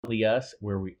Us,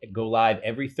 where we go live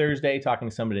every Thursday talking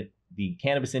to some of the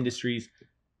cannabis industry's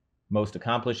most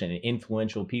accomplished and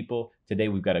influential people. Today,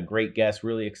 we've got a great guest,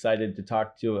 really excited to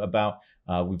talk to about.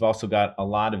 We've also got a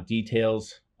lot of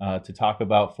details to talk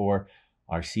about for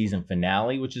our season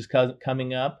finale, which is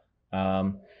coming up.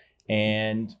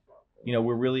 And,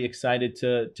 we're really excited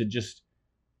to just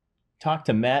talk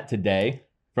to Matt today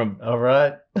from All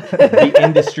right. the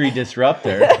industry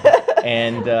disruptor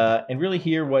and really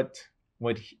hear what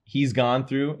he's gone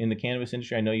through in the cannabis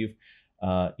industry. I know you've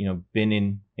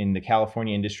been in the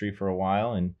California industry for a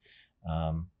while, and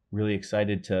really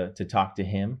excited to talk to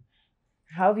him.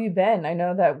 How have you been? I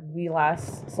know that we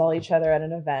last saw each other at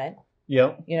an event.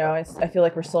 Yep. I feel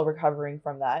like we're still recovering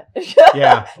from that.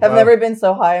 Yeah. I've never been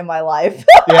so high in my life.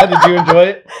 Yeah, did you enjoy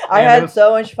it? I had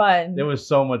so much fun. There was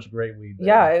so much great weed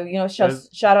there. Yeah,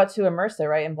 shout out to Immersive,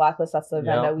 right? In Blacklist, that's the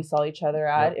event that we saw each other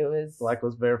at. Yep. It was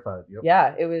Blacklist verified. Yep.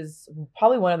 Yeah, it was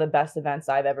probably one of the best events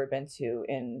I've ever been to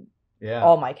in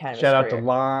all my cannabis Shout out career. to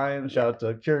Lime, shout out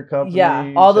to Cure Company.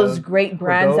 Yeah, all those great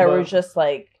brands that were just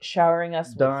like showering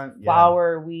us with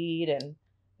flower, weed, and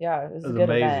it was a good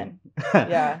amazing event.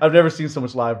 Yeah. I've never seen so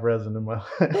much live resin in my life.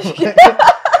 Which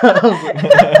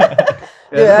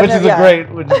is great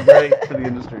for the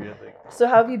industry, I think. So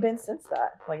how have you been since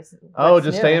that?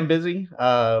 Just staying busy.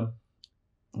 It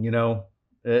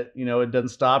doesn't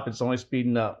stop. It's only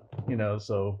speeding up.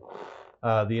 So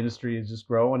the industry is just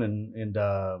growing, and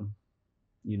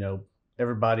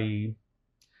everybody.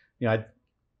 I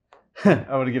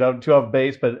want to get too off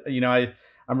base, but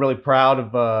I'm really proud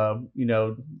of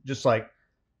just like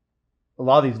a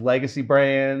lot of these legacy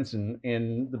brands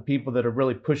and the people that are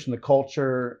really pushing the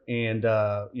culture and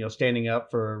standing up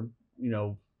for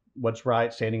what's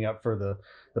right, standing up for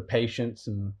the patients,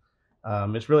 and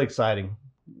it's really exciting.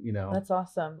 That's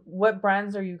awesome. What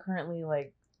brands are you currently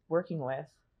working with?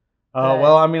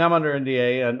 Well, I mean, I'm under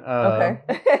NDA and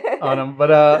on them, but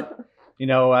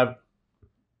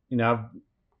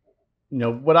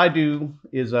what I do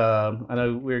is I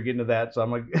know we're getting to that, so I'm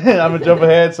gonna jump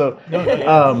ahead. So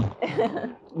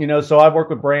so I work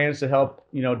with brands to help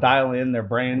dial in their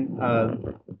brand,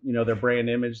 their brand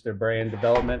image, their brand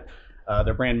development,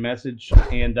 their brand message,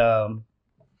 and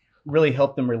really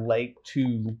help them relate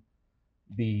to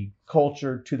the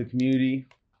culture, to the community.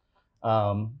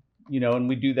 And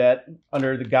we do that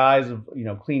under the guise of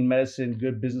clean medicine,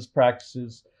 good business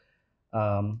practices,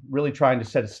 really trying to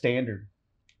set a standard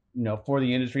for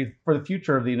the industry, for the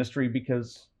future of the industry,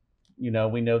 because we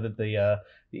know that the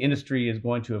industry is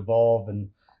going to evolve and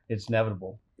it's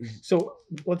inevitable. So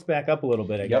let's back up a little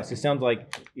bit. I guess it sounds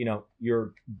like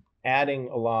you're adding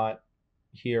a lot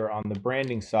here on the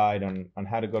branding side on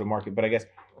how to go to market. But I guess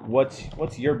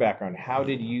what's your background? How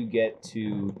did you get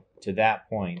to that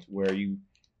point where you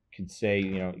could say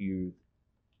you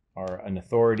are an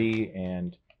authority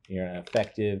and you're an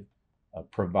effective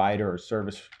provider or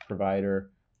service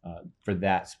provider for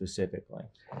that specifically?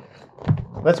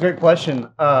 That's a great question.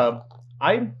 I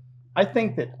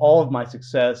think that all of my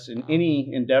success in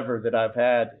any endeavor that I've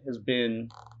had has been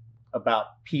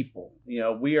about people.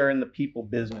 We are in the people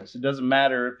business. It doesn't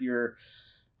matter if you're,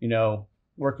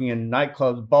 working in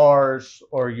nightclubs, bars,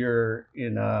 or you're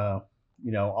in,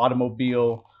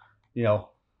 automobile,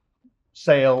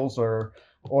 sales or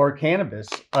cannabis.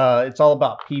 It's all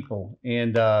about people,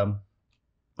 and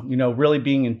really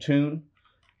being in tune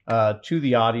to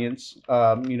the audience.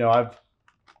 I've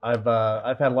had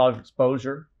a lot of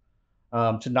exposure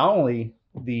to not only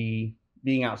the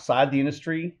being outside the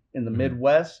industry in the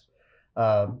Midwest,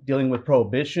 dealing with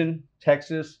Prohibition,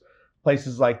 Texas,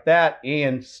 places like that,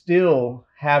 and still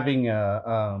having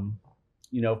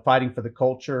fighting for the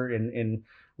culture and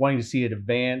wanting to see it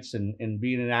advance and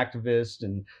being an activist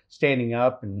and standing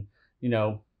up. And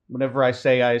whenever I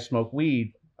say I smoke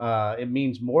weed, it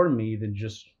means more to me than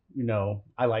just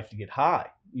I like to get high.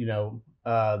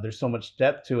 There's so much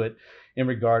depth to it in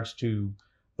regards to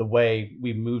the way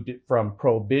we moved it from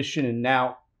Prohibition, and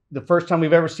now the first time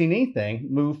we've ever seen anything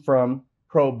move from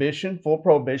Prohibition, full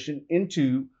Prohibition,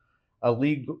 into a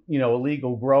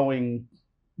legal growing,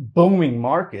 booming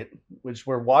market, which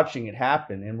we're watching it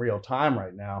happen in real time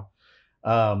right now.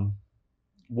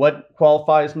 What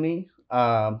qualifies me,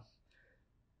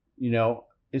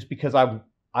 is because I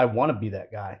want to be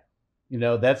that guy.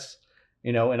 That's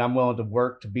and I'm willing to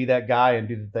work to be that guy and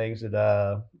do the things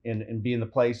that and be in the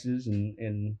places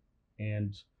and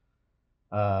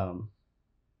I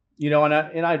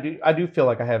do feel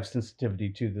like I have sensitivity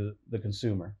to the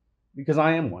consumer because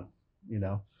I am one.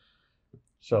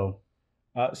 So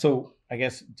I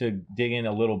guess to dig in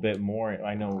a little bit more,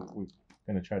 I know we're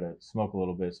gonna try to smoke a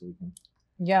little bit so we can.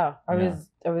 Yeah, I was.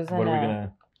 What are we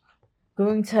gonna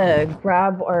going to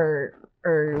grab our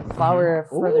flower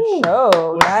for the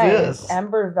show. What's Nice. this?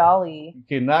 Ember Valley. You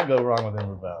cannot go wrong with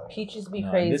Ember Valley. Peaches be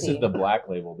crazy. This is the black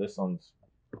label. This one's.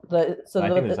 I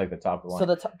think it's like the top of the line.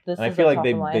 So this and I is feel the like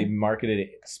top they marketed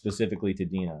it specifically to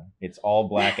Dina. It's all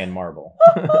black and marble.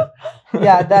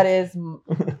 Yeah, that is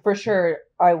for sure.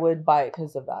 I would buy it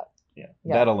because of that. Yeah,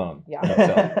 that alone. Yeah,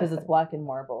 because it's black and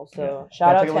marble. So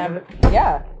shout out to Ember.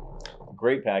 Yeah.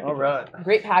 Great packaging. All right.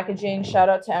 Great packaging. Shout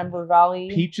out to Ember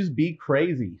Valley. Peaches be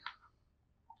crazy.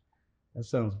 That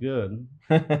sounds good.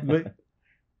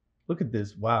 Look at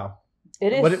this. Wow.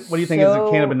 It is. What do you think is the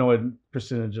cannabinoid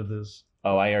percentage of this?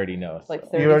 Oh, I already know. It's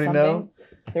like 30 You already something. know?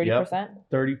 30%?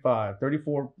 35.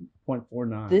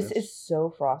 34.49. This is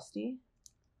so frosty.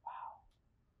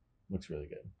 Looks really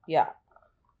good. Yeah.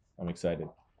 I'm excited.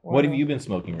 What have you been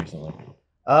smoking recently?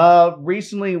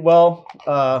 Recently,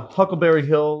 Huckleberry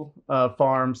Hill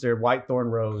Farms, their Whitethorn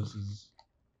Rose is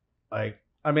like,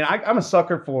 I mean, I'm a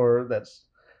sucker for that's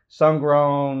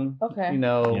sun-grown, Okay. you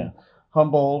know,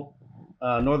 Humboldt,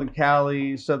 Northern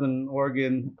Cali, Southern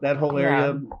Oregon, that whole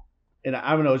area. And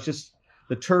I don't know, it's just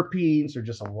the terpenes are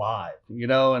just alive, you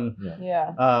know, and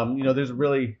you know, there's a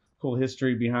really cool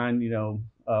history behind, you know,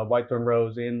 Whitethorn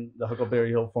Rose and the Huckleberry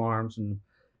Hill Farms, and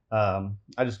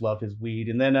I just love his weed.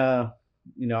 And then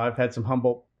you know, I've had some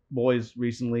Humboldt boys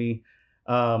recently.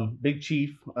 Big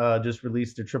Chief just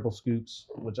released their triple scoops,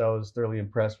 which I was thoroughly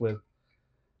impressed with.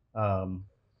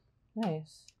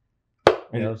 Nice.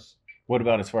 You know, what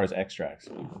about as far as extracts?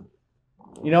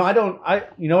 you know,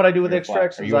 you know what I do with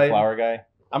extracts? Are you a flower guy?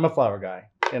 I'm a flower guy,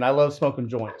 and I love smoking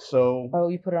joints. So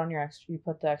you put it on your you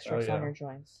put the extracts on your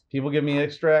joints. People give me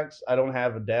extracts. I don't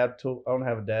have a dab tool. I don't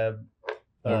have a dab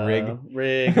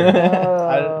rig.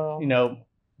 You know,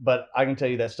 but I can tell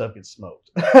you that stuff gets smoked.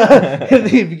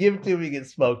 If you give it to me, it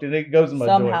gets smoked, and it goes in my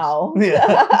somehow. joints.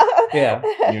 Yeah.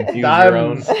 You infuse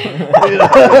Diamonds. your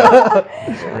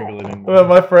own. Sprinkle it in. Well,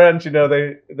 my friends, you know,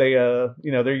 they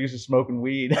you know, they're used to smoking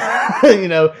weed, you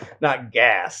know, not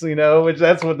gas, you know, which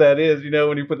that's what that is, you know,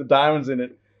 when you put the diamonds in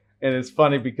it. And it's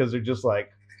funny because they're just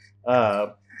like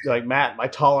Matt, my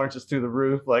tolerance is through the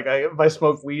roof. Like if I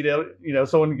smoke weed, you know,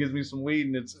 someone gives me some weed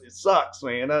and it sucks,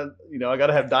 man. You know, I got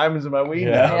to have diamonds in my weed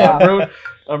now. Yeah.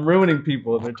 I'm ruining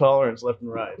people and their tolerance left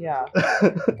and right. Yeah.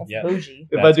 That's bougie.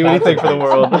 If I do anything for the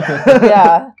world.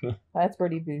 Yeah. That's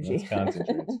pretty bougie. That's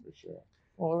concentrates for sure.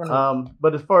 Well,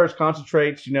 but as far as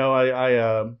concentrates, you know,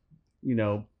 I you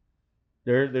know,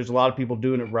 there's a lot of people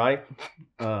doing it right.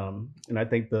 And I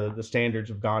think the standards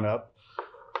have gone up.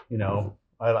 You know,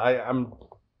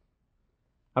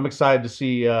 I'm excited to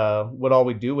see what all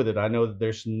we do with it. I know that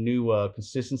there's some new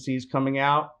consistencies coming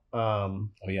out. Oh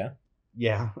yeah?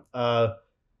 Yeah.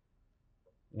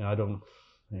 You know, I don't.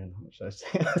 Man, what should I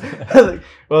say?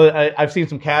 Well, I've seen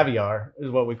some caviar, is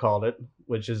what we called it,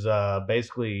 which is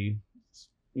basically,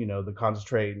 you know, the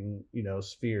concentrate and, you know,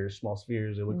 spheres, small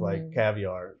spheres. It look like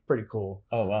caviar. Pretty cool.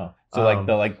 Oh wow! So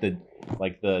like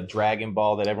the Dragon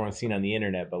Ball that everyone's seen on the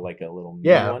internet, but like a little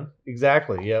mini one.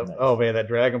 Exactly. Yeah. Nice. Oh man, that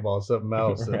Dragon Ball is something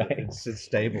else. Right. It's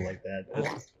stable like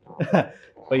that.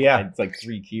 But yeah, it's like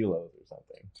 3 kilos or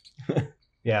something.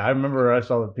 Yeah, I remember I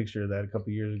saw the picture of that a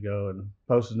couple years ago and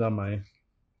posted it on my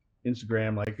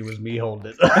Instagram like it was me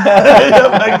holding it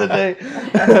back in the day.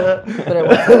 But it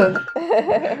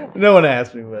wasn't. No one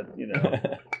asked me, but you know.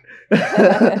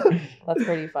 That's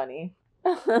pretty funny.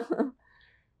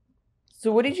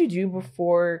 So what did you do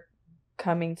before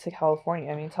coming to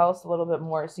California? I mean, tell us a little bit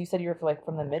more. So you said you're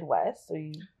from the Midwest, so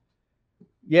you.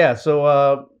 Yeah,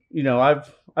 so you know,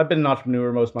 I've been an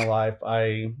entrepreneur most of my life.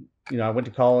 I went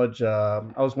to college. I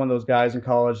was one of those guys in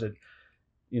college that,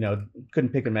 you know, couldn't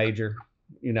pick a major.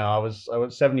 You know, I was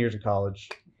 7 years of college.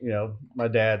 You know, my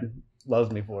dad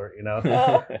loves me for it, you know.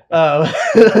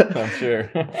 I'm sure.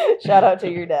 Shout out to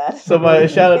your dad. So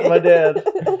shout out to my dad.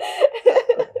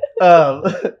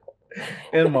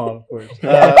 And mom, of course.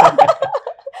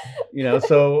 You know,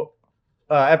 so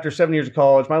after 7 years of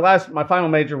college, my final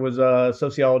major was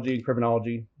sociology and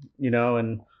criminology, you know,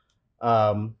 and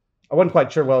I wasn't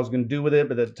quite sure what I was going to do with it,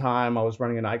 but at the time I was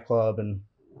running a nightclub and,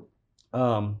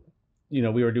 you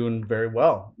know, we were doing very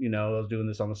well. You know, I was doing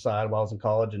this on the side while I was in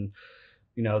college, and,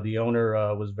 you know, the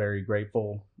owner was very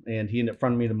grateful, and he ended up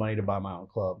fronting me the money to buy my own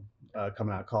club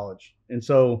coming out of college. And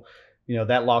so, you know,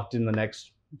 that locked in the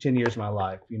next 10 years of my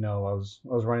life. You know, I was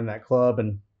running that club,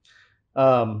 and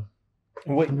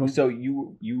so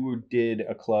you did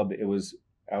a club. It was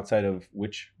outside of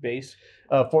which base?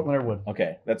 Fort Leonard Wood.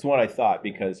 Okay, that's what I thought,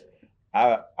 because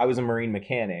I was a marine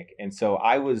mechanic, and so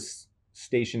I was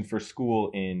stationed for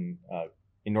school in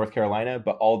North Carolina,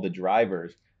 but all the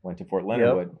drivers Went to Fort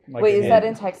Leonard Wood. Wait, is that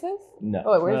in Texas? No.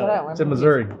 Oh, where's that at? It's in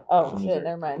Missouri. Oh, shit,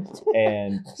 never mind.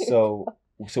 And so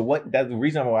the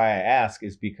reason why I ask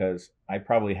is because I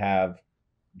probably have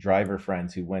driver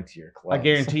friends who went to your club. I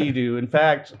guarantee you do. In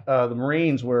fact, the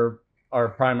Marines were our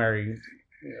primary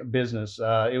business.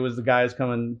 It was the guys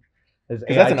coming.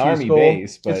 That's an Army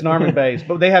base. But... It's an Army base,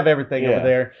 but they have everything over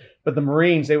there. But the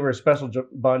Marines, they were a special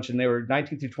bunch, and they were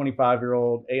 19 through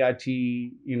 25-year-old AIT,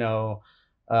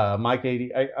 Mike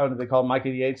 80. Do they call them Mike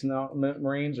 88s in the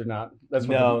Marines or not? That's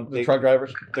what the truck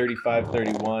drivers. 35,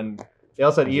 31. They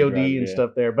also had EOD and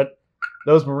stuff there. But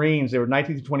those Marines, they were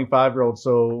 19 to 25-year-olds.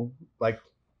 So, like,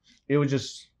 it was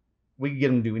just, we could get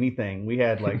them to do anything. We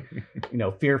had, like,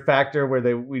 Fear Factor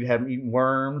where we'd have them eating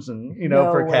worms and,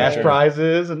 for cash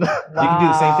prizes. And wow. You can do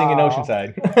the same thing in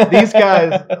Oceanside. These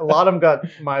guys, a lot of them got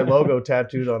my logo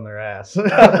tattooed on their ass. Wow.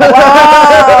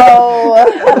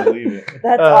 I believe it.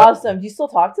 That's awesome. Do you still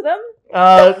talk to them?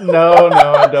 No,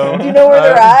 I don't. Do you know where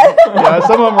they're at? Yeah,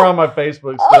 some of them are on my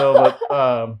Facebook still, but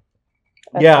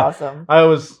that's awesome. I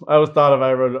always thought if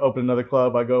I ever open another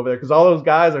club, I'd go over there because all those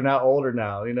guys are now older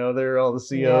now. They're all the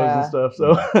COs and stuff.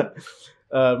 So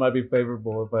it might be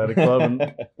favorable if I had a club,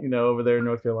 over there in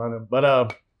North Carolina.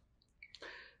 But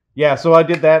so I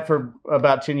did that for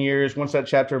about 10 years. Once that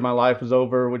chapter of my life was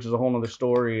over, which is a whole other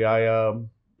story, I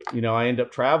ended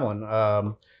up traveling.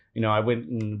 I went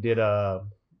and did I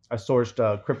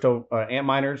sourced crypto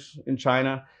Antminers in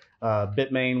China.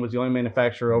 Bitmain was the only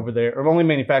manufacturer over there, or only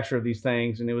manufacturer of these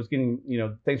things, and it was getting,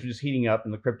 things were just heating up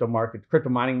in the crypto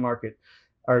mining market.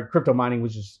 Crypto mining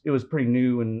was it was pretty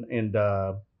new, and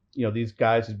these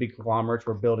guys, these big conglomerates,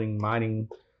 were building mining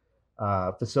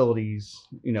facilities,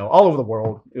 all over the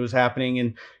world. It was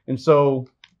happening, and so,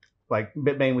 like,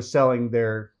 Bitmain was selling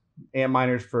their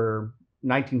Antminers for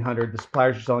 $1,900. The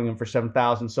suppliers were selling them for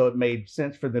 $7,000. So it made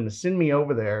sense for them to send me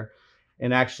over there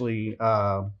and actually,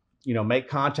 make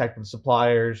contact with the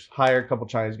suppliers, hire a couple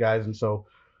Chinese guys. And so,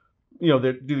 do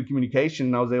the communication.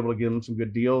 And I was able to give them some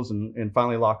good deals and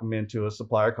finally lock them into a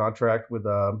supplier contract with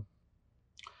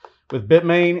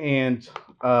Bitmain. And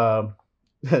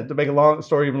to make a long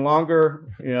story even longer,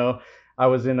 I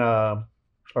was in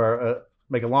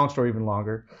make a long story even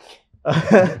longer.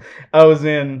 I was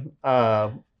in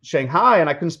Shanghai, and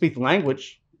I couldn't speak the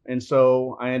language, and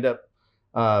so I ended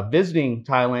up visiting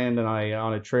Thailand, and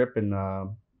on a trip, and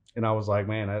I was like,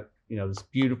 man, this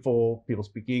beautiful, people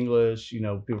speak English,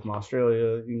 people from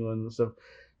Australia, England, and stuff.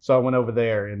 So I went over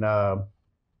there, and I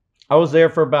was there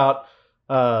for about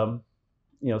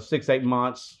 6-8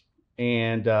 months,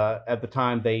 and at the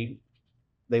time they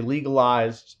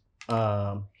legalized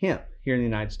hemp here in the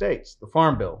United States. The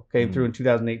Farm Bill came through in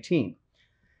 2018.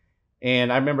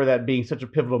 And I remember that being such a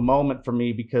pivotal moment for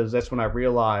me because that's when I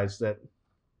realized that,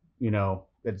 that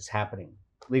it's happening.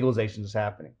 Legalization is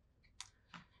happening.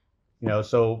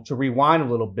 So to rewind a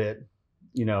little bit,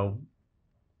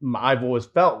 I've always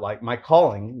felt like my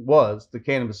calling was the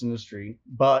cannabis industry,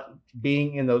 but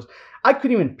being in those, I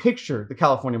couldn't even picture the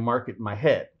California market in my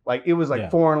head. Like, it was like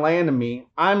foreign land to me.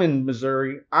 I'm in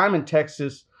Missouri. I'm in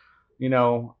Texas.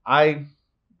 I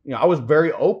was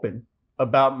very open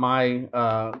about my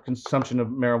consumption of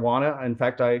marijuana. In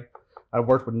fact, I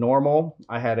worked with NORML.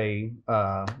 I had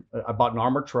I bought an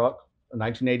armored truck, a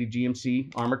 1980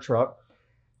 GMC armored truck,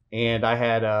 and I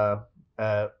had a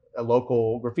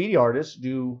local graffiti artist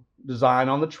do design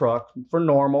on the truck for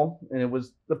NORML, and it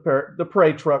was the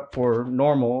parade truck for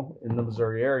NORML in the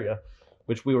Missouri area,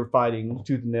 which we were fighting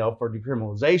tooth and nail for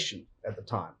decriminalization at the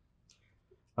time.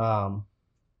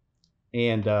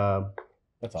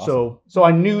 That's awesome. So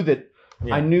I knew that.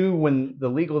 Yeah. I knew when the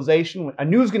legalization, I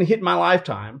knew it was going to hit in my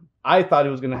lifetime. I thought it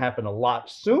was going to happen a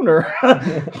lot sooner.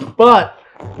 But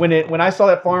when I saw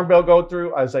that Farm Bill go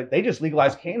through, I was like, they just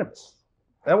legalized cannabis.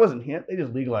 That wasn't hint. They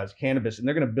just legalized cannabis, and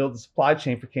they're going to build the supply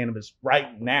chain for cannabis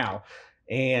right now.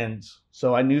 And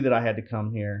so I knew that I had to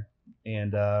come here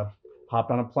and hopped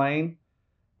on a plane.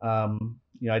 I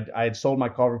had sold my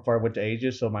car before I went to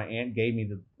Asia, so my aunt gave me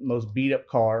the most beat up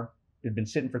car. It had been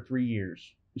sitting for 3 years.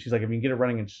 She's like, if you can get it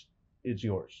running, it's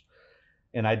yours.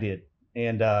 And I did.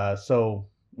 And so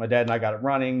my dad and I got it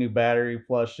running, new battery,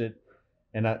 flushed it,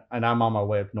 and I'm on my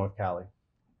way up to North Cali.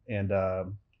 And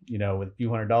with a few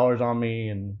 $100s on me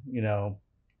and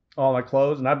all my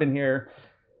clothes, and I've been here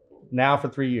now for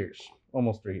 3 years,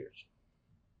 almost 3 years.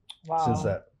 Wow. Since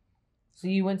that. So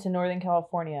you went to Northern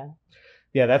California.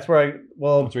 Yeah, that's where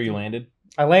that's where you landed?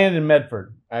 I landed in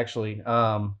Medford, actually.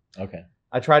 Okay.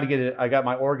 I tried to get it. I got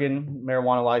my Oregon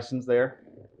marijuana license there,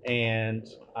 and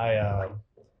I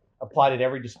applied at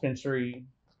every dispensary,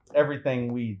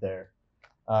 everything weed there.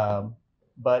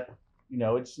 But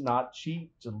it's not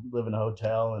cheap to live in a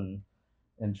hotel and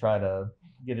try to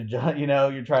get a job.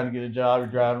 You're trying to get a job, you're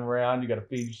driving around, you got to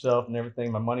feed yourself and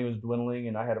everything. My money was dwindling,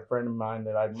 and I had a friend of mine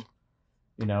that I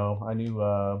knew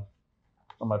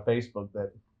on my Facebook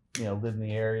that lived in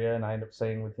the area, and I ended up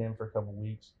staying with him for a couple of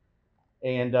weeks.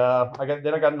 And I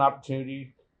got an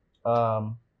opportunity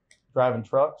driving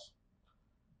trucks,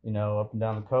 up and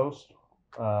down the coast.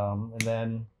 And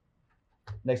then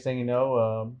next thing you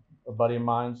know, a buddy of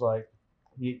mine's like,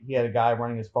 he had a guy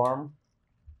running his farm.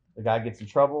 The guy gets in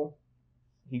trouble.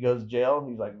 He goes to jail.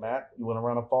 He's like, Matt, you want to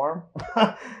run a farm?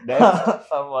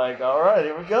 I'm like, all right,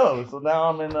 here we go. So now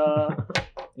I'm in,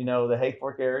 the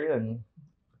Hayfork area, and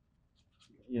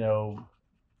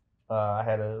I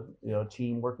had a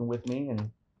team working with me,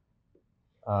 and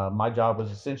my job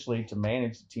was essentially to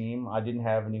manage the team. I didn't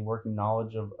have any working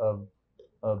knowledge of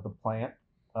the plant,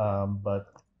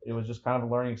 but it was just kind of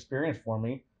a learning experience for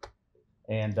me.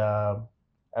 And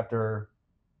after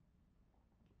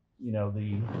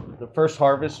the first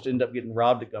harvest, ended up getting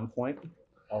robbed at gunpoint.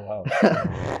 Oh wow!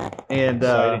 And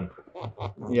I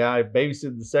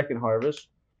babysitted the second harvest,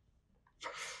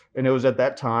 and it was at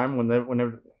that time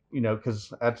whenever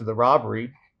because after the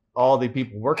robbery, all the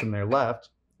people working there left,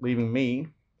 leaving me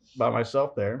by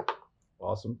myself there.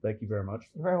 Awesome, thank you very much.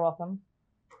 You're very welcome.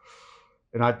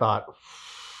 And I thought,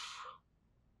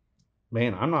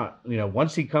 man, I'm not.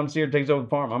 Once he comes here and takes over the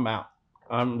farm, I'm out.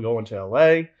 I'm going to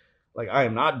LA. Like, I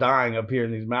am not dying up here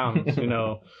in these mountains,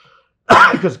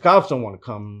 because cops don't want to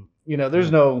come.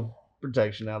 There's no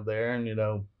protection out there.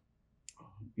 And,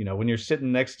 when you're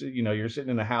sitting next to, you're sitting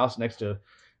in a house next to,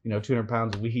 200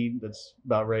 pounds of weed that's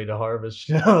about ready to harvest,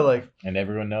 And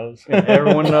everyone knows. And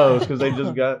everyone knows because they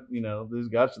just got, these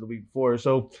guys the week before.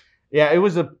 So, yeah, it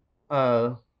was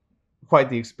quite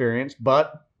the experience.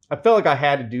 But I felt like I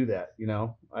had to do that,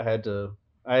 I had to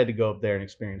go up there and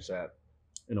experience that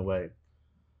in a way.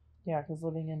 Yeah, because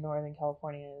living in Northern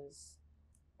California is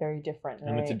very different,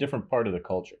 right? And it's a different part of the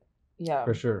culture. Yeah,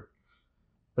 for sure.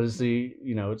 But it's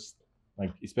it's like,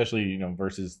 especially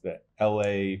versus the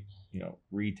LA,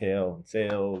 retail and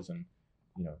sales, and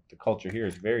the culture here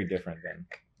is very different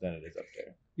than it is up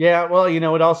there. Yeah, well,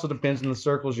 it also depends on the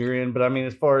circles you're in. But I mean,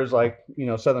 as far as like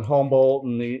Southern Humboldt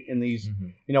and these,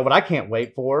 what I can't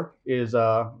wait for is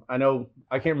I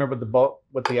can't remember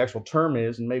what the actual term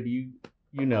is, and maybe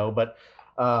but.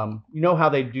 How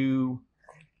they do,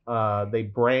 they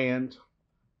brand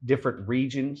different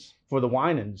regions for the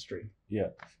wine industry. Yeah.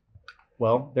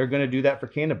 Well, they're going to do that for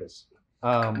cannabis.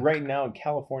 Right now,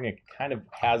 California kind of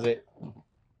has it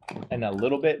in a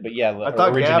little bit, but yeah, I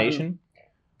thought origination.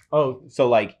 So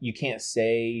like you can't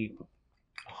say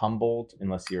Humboldt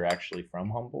unless you're actually from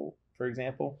Humboldt, for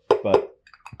example. But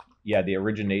yeah, the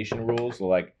origination rules,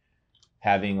 like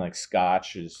having like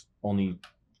Scotch is only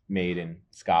made in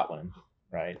Scotland.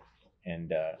 Right. And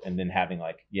then having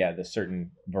the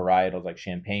certain varietals like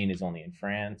Champagne is only in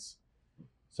France.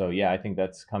 So yeah, I think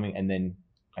that's coming. And then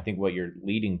I think what you're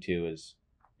leading to is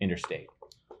interstate,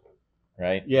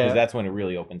 right? Yeah. Because that's when it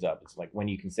really opens up. It's like when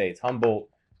you can say it's Humboldt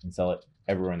and sell it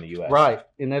everywhere in the U.S. Right.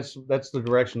 And that's the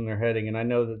direction they're heading. And I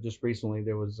know that just recently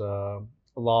there was a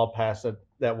law passed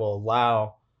that will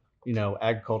allow,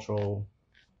 agricultural,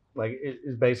 like it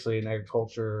is basically an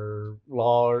agriculture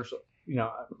law or so.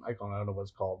 I don't know what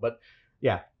it's called, but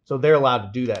yeah, so they're allowed to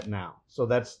do that now. So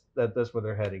that's where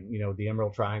they're heading. The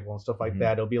Emerald Triangle and stuff like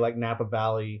that. It'll be like Napa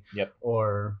Valley, yep,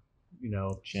 or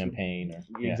Champagne, or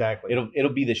exactly.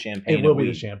 It'll be the Champagne. It will be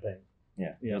the Champagne.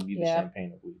 Yeah, it'll be the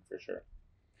Champagne of weed for sure.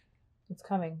 It's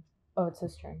coming. Oh, it's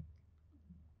his turn.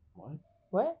 What?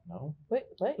 What? No. Wait,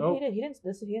 what? Nope. He didn't.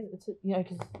 This he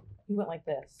because he went like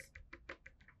this.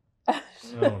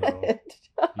 No.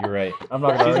 You're right. I'm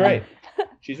not gonna She's argue. right.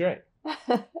 She's right.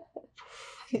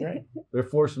 She's right. They're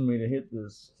forcing me to hit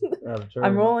this out of turn.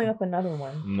 I'm rolling up another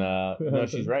one. No,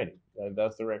 she's right.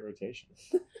 That's the right rotation.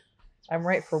 I'm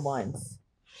right for once.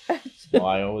 Well,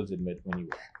 I always admit when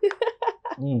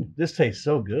you. This tastes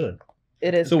so good.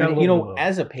 It is. So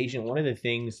as a patient, one of the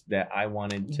things that I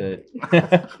wanted to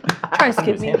trying to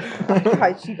skip me.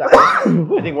 I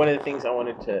think one of the things I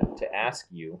wanted to ask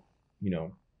you,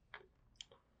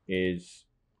 is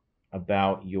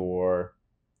about your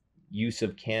use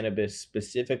of cannabis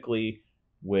specifically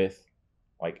with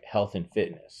like health and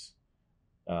fitness.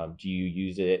 Do you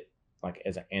use it like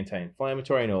as an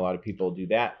anti-inflammatory? I know a lot of people do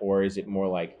that. Or is it more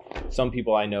like some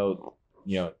people I know,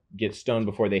 get stoned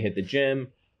before they hit the gym.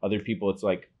 Other people, it's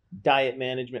like diet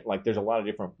management. Like there's a lot of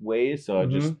different ways. So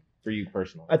just for you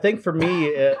personally. I think for me,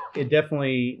 it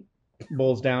definitely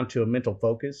boils down to a mental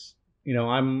focus.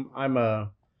 I'm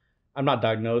not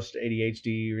diagnosed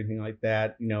ADHD or anything like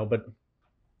that, but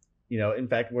In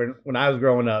fact, when I was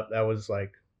growing up, that was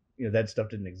like, that stuff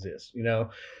didn't exist,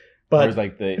 But it was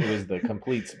like it was the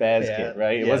complete spaz kit,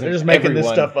 right? It wasn't they're just making this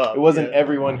stuff up. It wasn't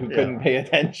everyone who couldn't pay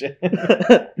attention.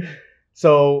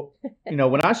 So,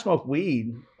 when I smoke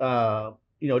weed,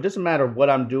 it doesn't matter what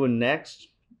I'm doing next,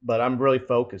 but I'm really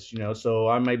focused, So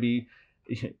I may be,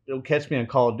 it'll catch me on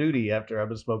Call of Duty after I've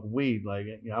been smoking weed. Like,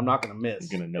 I'm not going to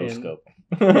miss. You're going to no-scope.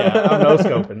 Yeah, I'm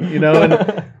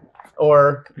no-scoping,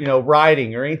 or,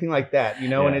 riding or anything like that,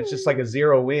 and it's just like a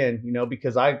zero in,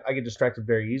 because I get distracted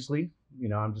very easily.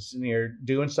 I'm just sitting here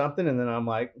doing something and then I'm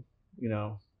like,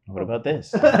 what about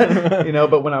this?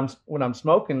 But when I'm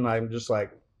smoking, I'm just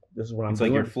like, this is what I'm doing. It's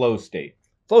like your flow state.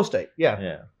 Flow state. Yeah.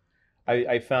 Yeah.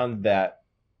 I found that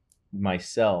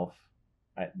myself,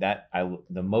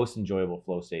 the most enjoyable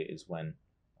flow state is when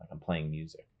like I'm playing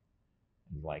music,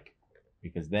 and like,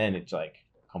 because then it's like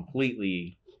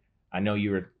completely. I know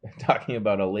you were talking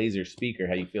about a laser speaker,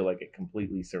 how you feel like it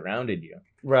completely surrounded you,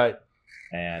 right?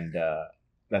 And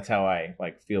that's how I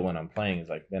like feel when I'm playing. Is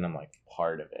like then I'm like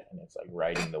part of it, and it's like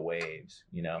riding the waves,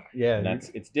 Yeah, and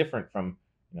it's different from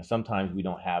sometimes we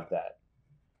don't have that.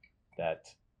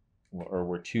 Or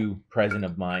we're too present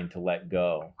of mind to let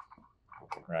go,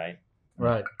 right?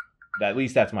 Right. At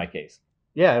least that's my case.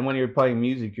 Yeah, and when you're playing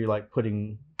music, you're like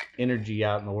putting energy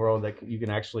out in the world that you can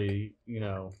actually,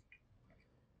 it's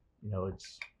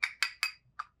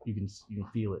you can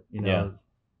feel it, Yeah,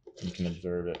 you can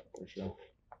observe it for sure.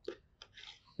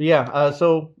 But yeah,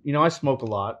 so I smoke a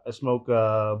lot. I smoke.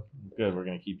 Good, we're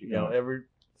gonna keep you going.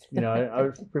 I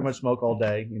pretty much smoke all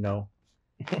day,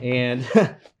 and.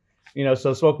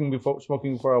 So smoking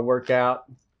before I work out,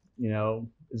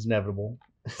 is inevitable.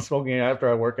 Smoking after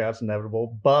I work out is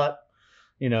inevitable. But,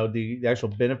 the actual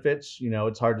benefits,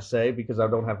 it's hard to say because I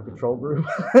don't have a control group.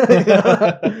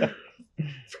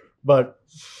 But,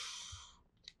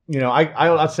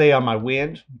 I'd say on my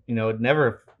wind,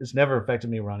 it's never affected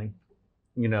me running.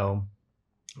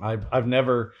 I've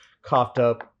never coughed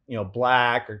up,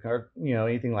 black or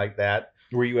anything like that.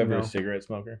 Were you ever a cigarette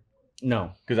smoker?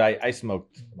 No, because I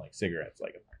smoked like cigarettes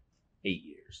like 8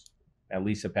 years, at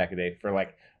least a pack a day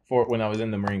for when I was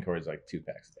in the Marine Corps. It was like 2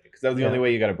 packs a day because that was the only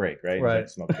way you got a break, right? Right. Like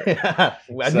smoke break. I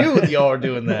knew y'all were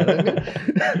doing that.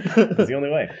 That's the only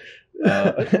way.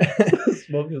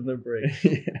 Smoking their break.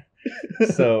 Yeah.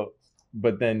 So,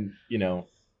 but then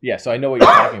so I know what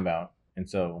you're talking about, and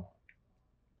so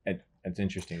it's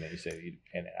interesting that you say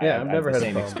I've never had the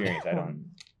same a experience. I don't.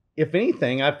 If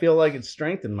anything, I feel like it's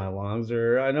strengthened my lungs.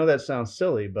 Or I know that sounds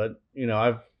silly, but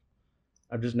I've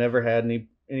just never had any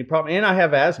problem. And I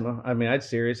have asthma. I mean, I had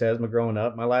serious asthma growing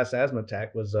up. My last asthma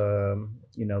attack was in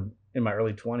my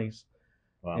early 20s.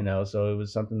 Wow. So it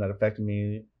was something that affected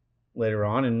me later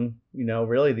on. And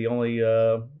really the only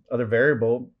other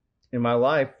variable in my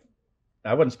life,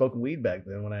 I wasn't smoking weed back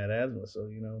then when I had asthma. So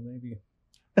maybe.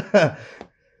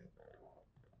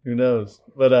 Who knows?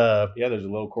 But yeah, there's a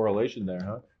little correlation there,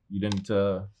 huh? You didn't.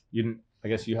 I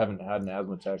guess you haven't had an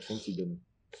asthma attack since you've been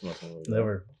smoking.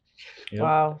 Never. Yep.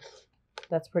 Wow,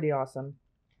 that's pretty awesome.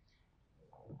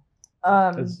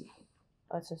 Let's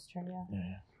just turn.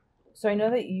 Yeah. So I know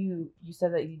that you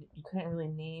said that you couldn't really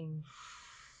name,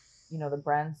 the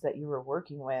brands that you were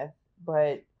working with,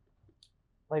 but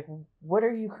like, what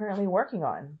are you currently working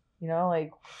on?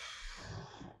 Like.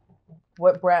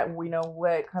 What brand,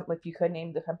 like you could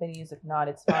name the companies, if not,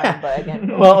 it's fine. But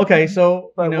again, well, okay,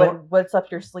 so but what's up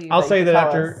your sleeve? I'll say that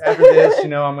after this, I'm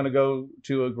going to go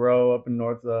to a grow up in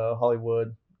North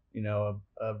Hollywood, a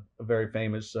very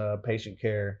famous patient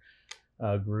care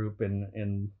group,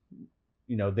 and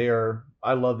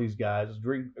I love these guys.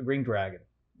 Green Dragon,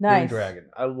 nice. Green Dragon.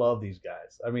 I love these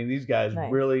guys. I mean, these guys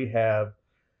really have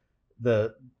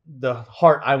the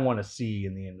heart I want to see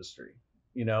in the industry.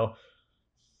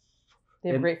 They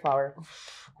have great flower.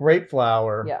 Great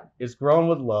flower. Yeah. It's grown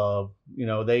with love.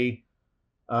 They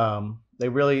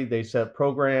set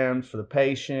programs for the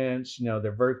patients.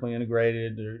 They're vertically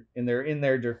integrated. They're in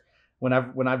there. When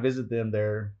I visit them,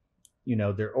 they're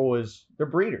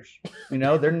breeders.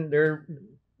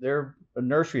 They're a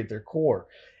nursery at their core,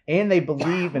 and they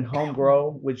believe in home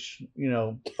grow. Which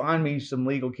find me some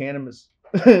legal cannabis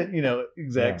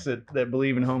execs that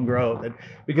believe in home grow.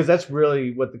 Because that's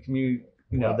really what the community.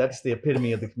 That's the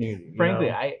epitome of the community.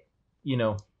 Frankly,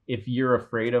 if you're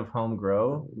afraid of home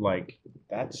grow, like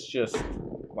that's just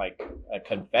like a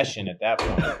confession at that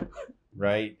point,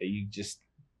 right? That you just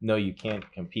know you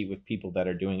can't compete with people that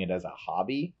are doing it as a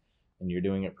hobby and you're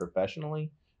doing it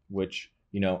professionally, which,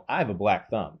 I have a black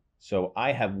thumb. So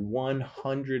I have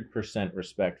 100%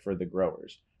 respect for the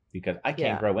growers. because I can't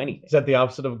Yeah. grow anything. Is that the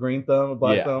opposite of green thumb,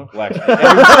 black Yeah, thumb? black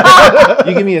thumb.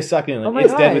 You give me a succulent, Oh my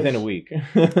it's dead within a gosh. week.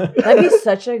 That'd be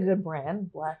such a good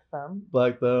brand, Black Thumb.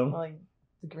 Black thumb. Like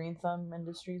the Green Thumb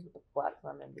Industries with the Black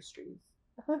Thumb Industries.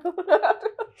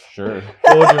 Sure.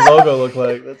 What would your logo look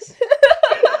like? That's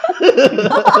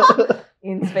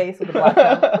In space with the Black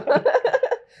Thumb.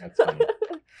 That's funny.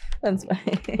 That's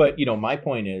funny. But my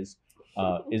point is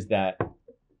that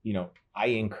I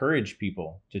encourage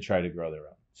people to try to grow their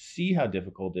own. See how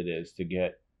difficult it is to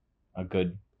get a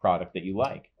good product that you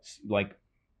like. Like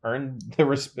earn the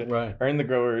respect, right. earn the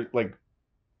grower, like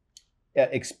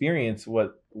experience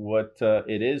what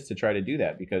it is to try to do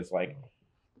that, because like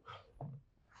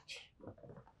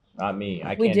not me,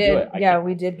 I we can't did, do it.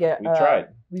 we did get. We tried.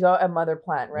 We got a mother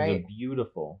plant, It right? was a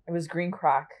beautiful, It was green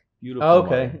crack, beautiful. Oh,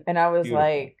 okay. mother. and I was Beautiful.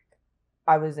 like,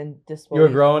 I was in disbelief. You were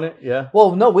growing it, yeah.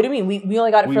 Well, no, what do you mean? We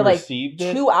only got it We for like received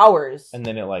it, 2 hours. and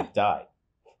then it like died.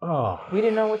 Oh, We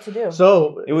didn't know what to do.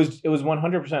 so It was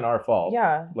 100% our fault.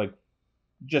 Yeah. Like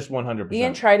just 100%.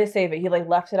 Ian tried to save it. He like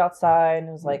left it outside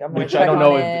and was like, "I'm gonna Which I check don't on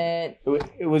know if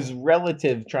it." It was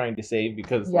relative trying to save,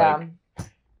 because Yeah,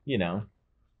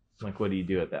 like what do you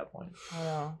do at that point? I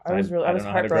know. I was don't know how to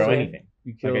grow heartbroken. anything.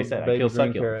 you Like I killed said, I baby kill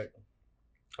green succulents.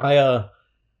 carrot.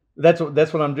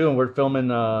 That's what I'm doing. We're filming.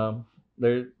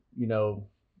 Their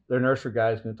nursery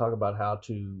guy is going to talk about how to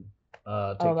take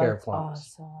care of That's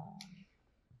plants. awesome.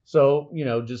 So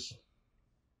just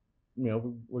we're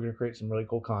going to create some really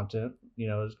cool content.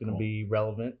 It's going to Cool. be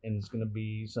relevant, and it's going to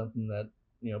be something that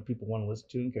people want to listen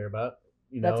to and care about.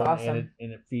 That's awesome.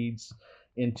 And it feeds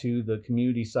into the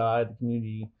community side, the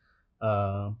community.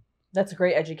 That's a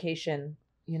great education.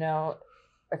 I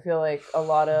feel like a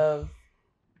lot of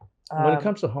When it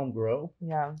comes to home grow,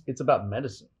 yeah, it's about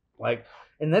medicine.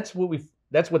 And that's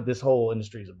what this whole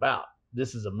industry is about.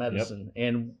 This is a medicine,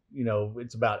 and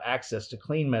it's about access to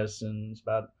clean medicine. It's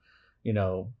about and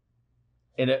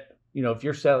if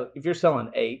you're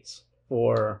selling eights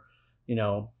for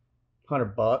 $100,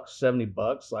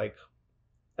 $70, like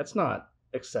that's not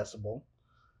accessible.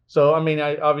 So I mean,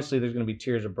 obviously there's going to be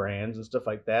tiers of brands and stuff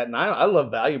like that, and I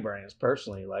love value brands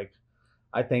personally. Like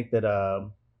I think that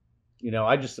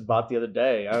I just bought the other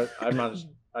day.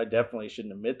 I definitely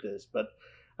shouldn't admit this, but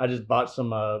I just bought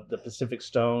some the Pacific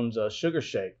Stones sugar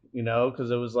shake,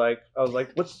 because it was like I was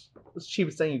like, what's the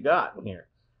cheapest thing you got in here?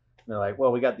 And they're like,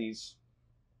 well, we got these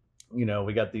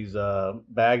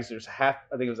bags. There's I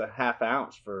think it was a half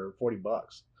ounce for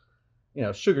 $40.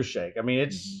 Sugar shake. I mean,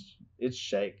 it's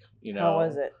shake. how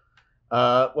was it?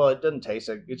 Well, it doesn't taste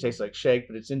like it tastes like shake,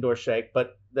 but it's indoor shake.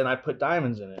 But then I put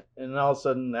diamonds in it, and all of a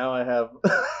sudden now I have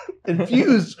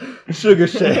infused sugar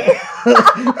shake.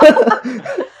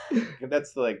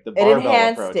 That's like the It barbell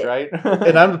enhanced approach, it. right?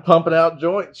 And I'm pumping out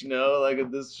joints, like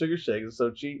this sugar shake is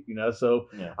so cheap, So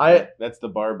yeah, that's the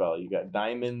barbell. You got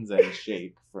diamonds and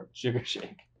shake from sugar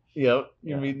shake. you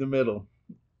Yeah. meet in the middle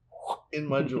in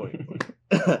my joint.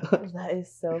 That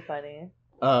is so funny.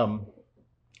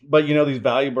 But these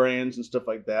value brands and stuff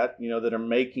like that, that are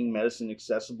making medicine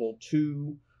accessible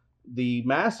to the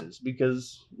masses,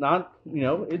 because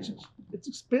it's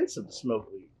expensive to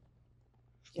smoke weed.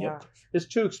 Yeah. It's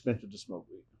too expensive to smoke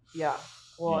weed. Yeah.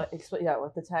 Well,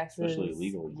 with the taxes, Especially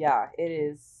illegal. Yeah, it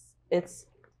is.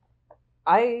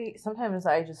 Sometimes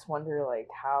I just wonder like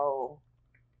how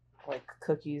like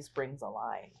cookies brings a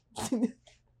line.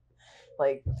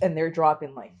 Like, and they're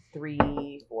dropping like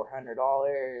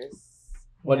 $300-$400.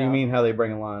 What do you mean how they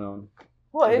bring a line on?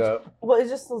 Well, Like it's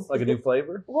just like a new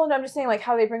flavor? Well, no, I'm just saying like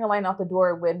how they bring a line out the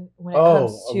door when it Oh,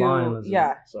 comes a to line is in-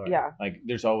 yeah, sorry. yeah, Like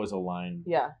there's always a line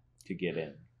yeah. to get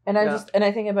in. And I Yeah. and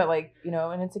I think about like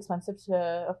and it's expensive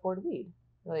to afford weed.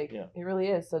 Like Yeah. it really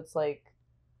is. So it's like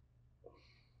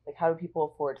how do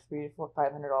people afford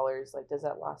 $300-$500? Like, does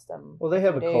that last them? Well, they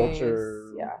have a days?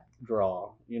 culture Yeah.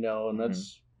 draw, and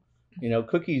that's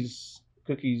cookies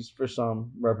for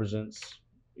some represents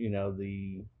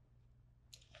the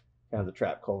kind of the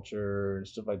trap culture and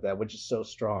stuff like that, which is so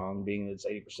strong, being that it's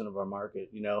 80% of our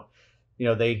market.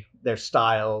 Their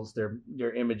styles,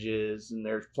 their images, and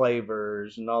their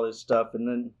flavors, and all this stuff,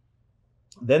 and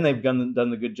then they've done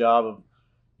the good job of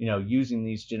using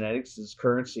these genetics as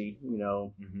currency.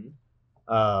 It's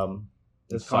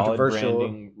Solid controversial.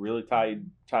 branding, really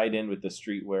tied in with the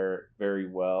streetwear very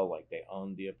well. Like they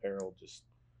owned the apparel, just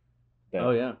that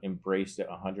Oh yeah. embraced it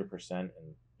 100%. And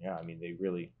yeah, I mean they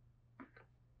really.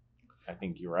 I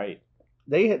think you're right.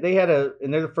 They had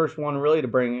and they're the first one really to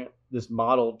bring this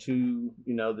model to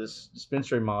this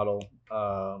dispensary model.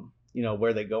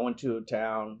 Where they go into a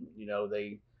town,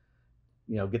 they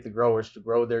get the growers to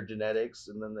grow their genetics,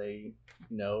 and then they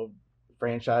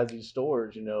franchise these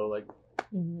stores, like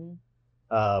Mhm.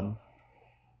 Does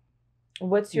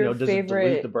What's your it dilute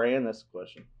favorite? the brand? That's the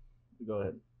question. Go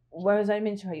ahead. What was I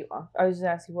meant to cut you off? I was just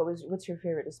asking what's your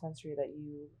favorite dispensary that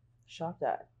you shopped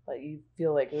at that you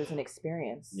feel like it was an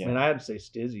experience? Yeah. I mean, I had to say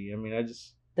Stizzy. I mean, I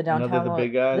just The I know they're downtown, the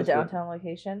big guys, the but- downtown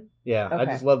location. yeah, I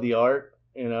Okay. just love the art,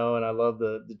 and I love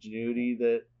the genuity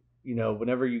that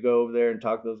whenever you go over there and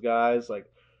talk to those guys, like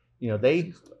they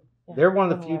Yeah, they're one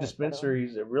of I'm the few aware of that one.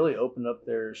 dispensaries that really open up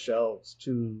their shelves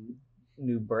to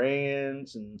new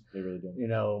brands and They really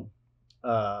do.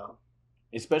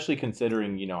 Especially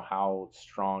considering, how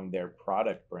strong their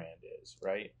product brand is,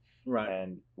 right? right.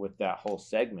 And with that whole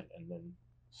segment, and then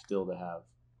still to have,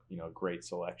 a great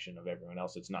selection of everyone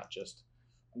else. It's not just,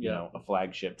 a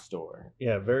flagship store.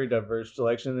 Yeah, very diverse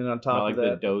selection. And then on Not top like of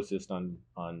that, the Dosist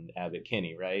on Abbott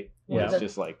Kinney, right? Yeah. Where it's That-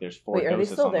 just like there's 4 Wait, are they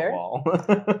Dosists still on there? the wall.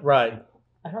 right.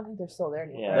 I don't think they're still there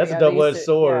anymore. Yeah. That's a they double-edged used to-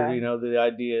 sword. yeah. The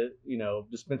idea,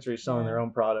 dispensaries selling Yeah. their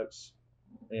own products,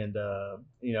 and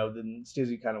then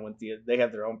Stizzy kind of they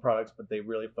have their own products, but they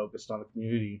really focused on the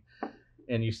community,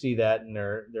 and you see that in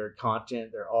their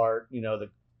content, their art,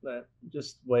 the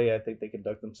just way I think they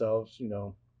conduct themselves.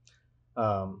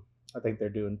 I think they're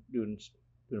doing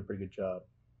a pretty good job.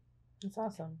 That's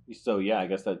awesome. So yeah, I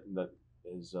guess that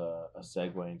is a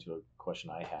segue into a question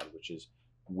I had, which is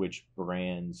which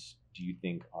brands do you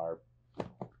think are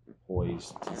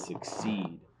poised to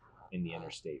succeed in the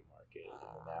interstate market, in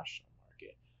the national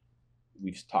market?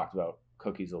 We've talked about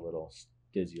Cookies a little,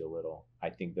 Stizzy a little. I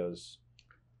think those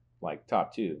like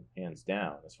top 2, hands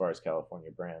down, as far as California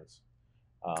brands.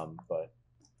 But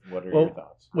what are your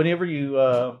thoughts? Whenever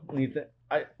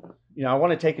I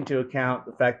want to take into account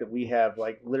the fact that we have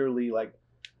literally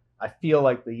I feel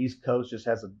like the East Coast just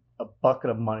has a bucket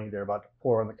of money they're about to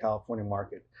pour on the California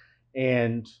market,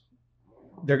 and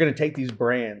they're going to take these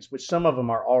brands, which some of them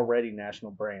are already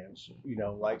national brands,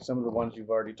 like some of the ones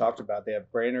you've already talked about. They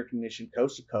have brand recognition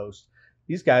coast to coast.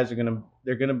 These guys are going to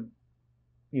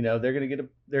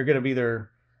either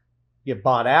get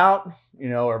bought out,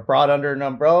 or brought under an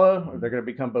umbrella, or they're going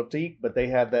to become boutique, but they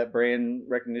have that brand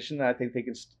recognition. And I think they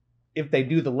can, if they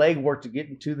do the legwork to get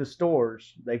into the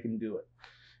stores, they can do it.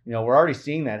 We're already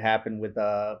seeing that happen with,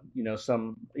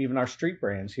 some, even our street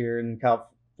brands here in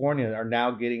California are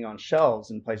now getting on shelves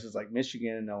in places like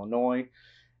Michigan and Illinois.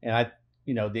 And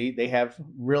they have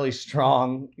really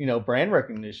strong, brand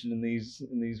recognition in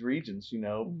these regions,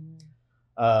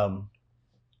 Mhm.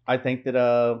 I think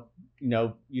that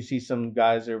you see some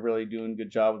guys that are really doing a good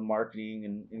job with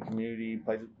marketing and community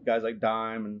places, guys like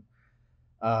Dime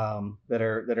and that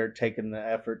are taking the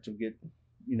effort to get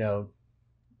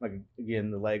like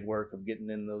again the legwork of getting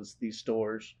in these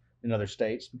stores in other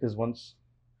states, because once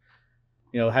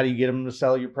how do you get them to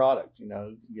sell your product?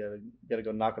 You got to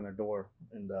go knock on their door,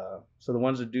 and so the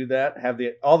ones that do that have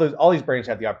all these brands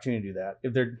have the opportunity to do that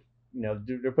if they're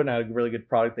they're putting out a really good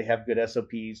product, they have good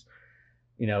SOPs.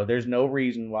 There's no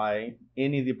reason why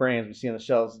any of the brands we see on the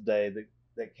shelves today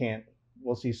that can't.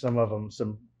 We'll see some of them.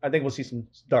 I think we'll see some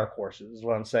dark horses. Is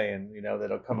what I'm saying.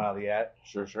 That'll come out of the ad.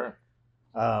 Sure.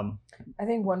 I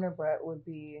think Wonder Bread would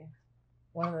be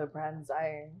one of the brands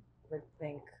I would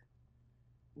think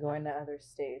going to other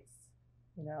states.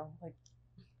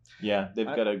 Yeah, they've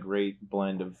got a great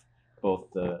blend of both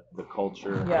the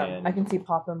culture Yeah, and I can see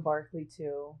Poppin' Barkley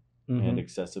too. and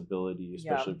accessibility, Yeah.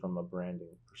 especially from a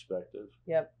branding perspective.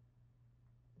 Yep.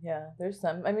 Yeah, there's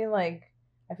some. I mean, I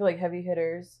feel like heavy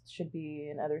hitters should be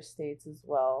in other states as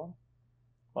well.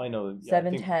 Well, I know. Yeah,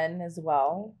 710 as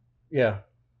well. Yeah.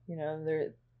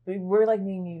 We're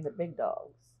naming the big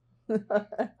dogs.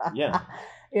 Yeah.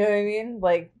 You know what I mean?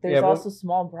 There's Yeah, but- also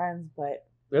small brands, but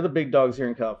They're the big dogs here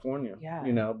in California.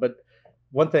 Yeah. But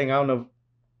one thing I don't know if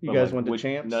you guys went to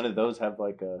Champs. None of those have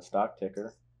a stock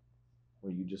ticker,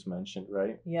 where you just mentioned,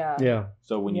 right? yeah. Yeah.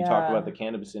 So when you talk Yeah. about the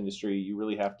cannabis industry, you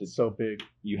really have to So big.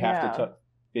 you have Yeah. to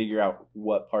figure out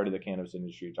what part of the cannabis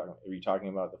industry you're talking about. Are you talking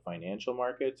about the financial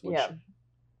markets, which Yeah.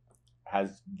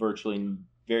 has virtually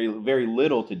very, very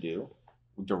little to do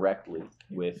directly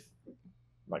with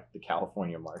the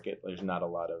California market? There's not a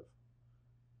lot of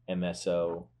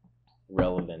MSO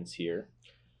relevance here,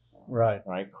 Right.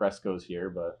 right? Cresco's here,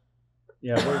 but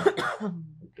Yeah.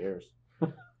 who cares?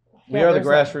 We Yeah, are the there's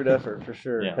grassroots effort for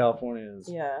sure. Yeah. California is.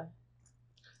 Yeah.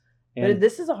 And, But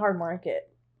this is a hard market.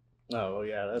 oh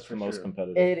yeah, that's That's for the most sure.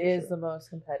 competitive. It for is sure. the most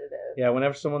competitive. Yeah.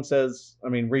 Whenever someone says,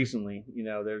 recently,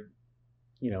 they're,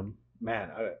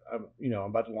 man, I'm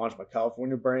about to launch my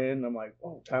California brand. I'm like,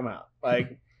 oh, time out.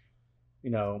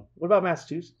 What about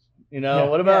Massachusetts? Yeah.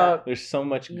 What about There's so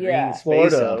much green Yeah. space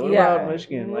Florida? out What there. Yeah. about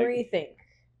Michigan? Rethink.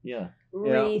 Yeah.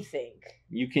 Rethink.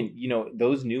 You can,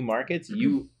 those new markets,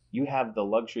 you you have the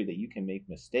luxury that you can make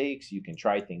mistakes, you can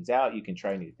try things out, you can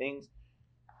try new things.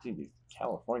 Dude,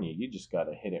 California, you just got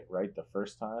to hit it right the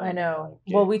first time. I know.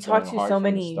 Get Well, we talk going to hard so from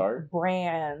the many start.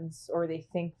 brands, or they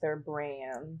think they're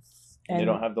brands, And they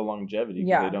don't have the longevity. 'Cause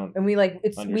yeah, they don't and we like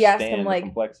it's. understand We ask them the like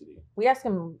complexity. we ask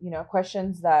them, you know,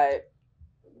 questions that,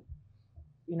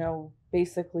 you know,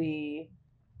 basically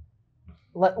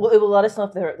it will let us know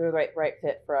if they're the right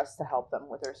fit for us to help them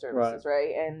with their services,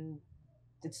 right? And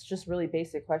it's just really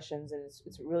basic questions, and it's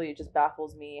really, it just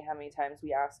baffles me how many times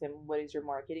we ask them, what is your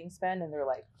marketing spend, and they're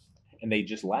like, And they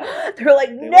just laugh. they're like,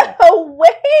 They no laugh.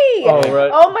 way. Oh,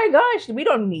 right. Oh my gosh, we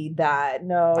don't need that.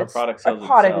 No, Our it's product our sells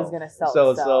product itself. is gonna sell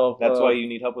Sell itself. itself. That's why you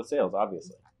need help with sales,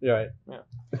 obviously. Right.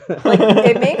 Like,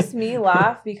 it makes me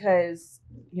laugh because,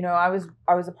 you know, I was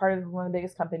a part of one of the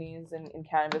biggest companies in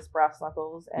cannabis, Brass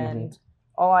Knuckles, and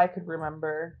all I could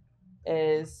remember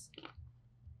is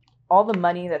all the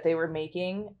money that they were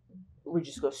making would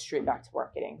just go straight back to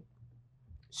marketing.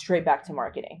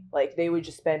 Like, they would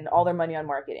just spend all their money on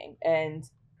marketing, and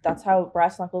that's how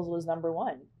Brass Knuckles was number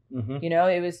one. Mm-hmm. You know,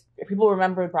 it was, people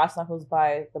remember Brass Knuckles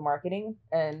by the marketing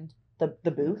and the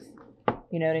booth.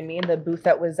 You know what I mean? The booth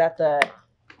that was at the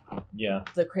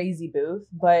crazy booth,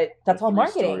 but that's The all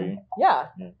marketing. three-story. Yeah.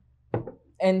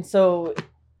 And so,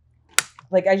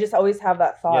 like, I just always have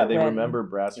that thought. Yeah, they remember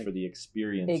Brass for the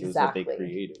experiences that they Exactly.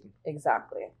 created.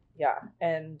 Exactly. Yeah.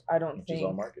 And I don't Which is all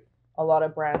think marketing. a lot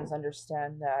of brands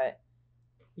understand that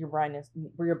your brand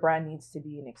needs to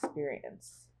be an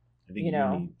experience. I think you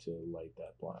need to light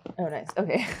that blunt. Oh, nice.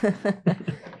 Okay.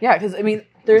 Yeah, because I mean,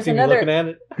 there's See me another. looking at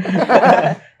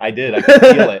it. I did. I could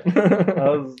feel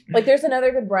it. Like, there's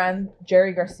another good brand,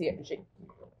 Jerry Garcia.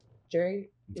 Jerry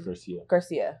Garcia.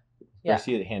 Garcia. Yeah.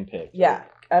 Garcia handpicked. Yeah. Right?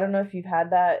 I don't know if you've had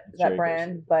that Jerry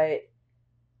brand, but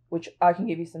which I can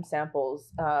give you some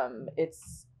samples.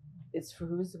 It's for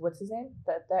what's his name?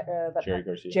 That Jerry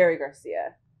Garcia. Jerry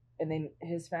Garcia, and then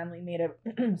his family made a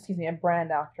a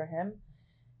brand after him,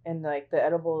 and like the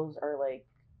edibles are like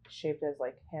shaped as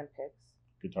like hand picks.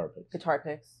 Guitar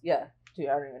picks. Yeah. Dude,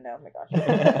 I don't even know. Oh my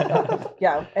gosh.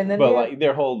 Yeah, and then but like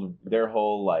their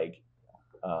whole like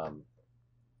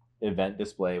event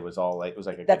display was all like, it was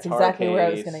like a that's guitar exactly case. where I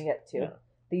was gonna get to. Yeah.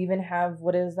 They even have,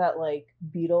 what is that, like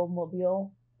Beetle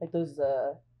Mobile, like those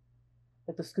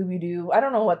like the Scooby Doo. I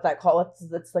don't know what that called.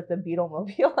 It's like the Beetle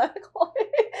Mobile. I call it.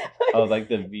 Oh, like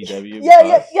the VW.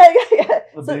 Yeah.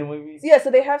 The So, Beetle movie? yeah, so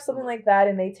they have something like that,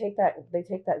 and they take that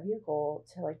vehicle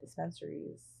to like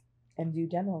dispensaries and do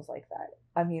demos like that.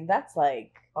 I mean, that's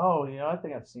like, Oh, I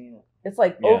think I've seen it. it's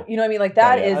like, Yeah. oh, you know what I mean? Like,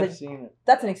 that Yeah, I've seen it.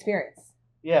 that's an experience.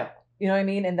 Yeah. You know what I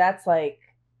mean? And that's like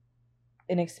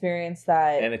an experience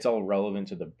that, And it's all relevant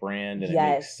to the brand, and it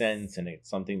Yes. makes sense, and it's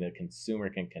something the consumer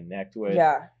can connect with.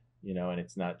 yeah. And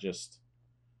it's not just,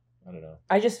 I don't know,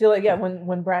 I just feel like, yeah,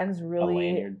 when brands a really,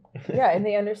 lanyard. yeah, and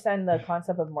they understand the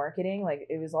concept of marketing. Like,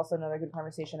 it was also another good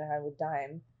conversation I had with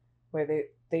Dime, where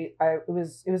it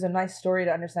was a nice story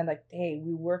to understand, like, hey,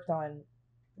 we worked on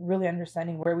really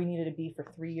understanding where we needed to be for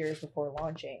 3 years before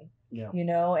launching. Yeah.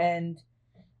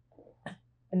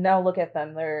 And now look at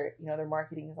them. Their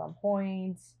marketing is on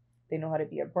point. They know how to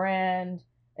be a brand.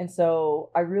 And so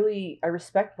I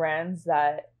respect brands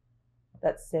that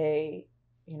say,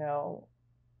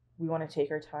 we want to take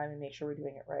our time and make sure we're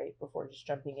doing it right before just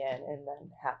jumping in and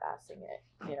then half-assing it,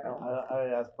 I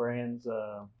ask brands,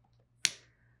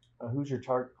 who's your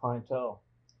target clientele?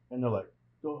 And they're like,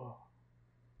 oh,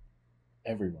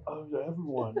 Everyone. yeah,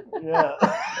 everyone. Yeah.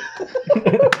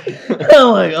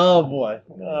 I'm like, oh boy.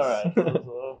 Nice.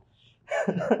 All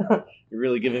right. You're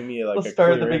really giving me like Let's a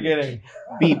start at the clear beginning.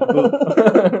 Beep boop.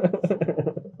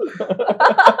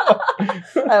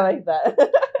 I like that.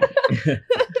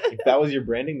 If that was your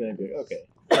branding, then I'd be like, okay.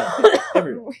 Yeah,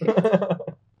 everyone. For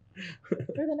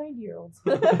the 90-year-olds.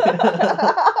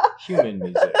 Human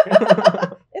music.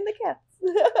 And the cats.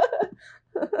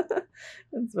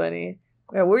 That's funny.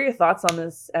 Yeah, what are your thoughts on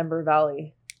this Ember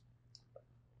Valley?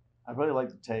 I really like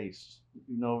the taste.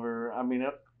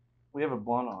 We have a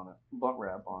blunt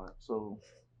wrap on it, so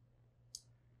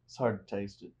it's hard to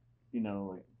taste it.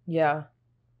 Yeah.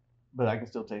 But I can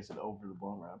still taste it over the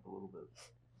blunt wrap a little bit.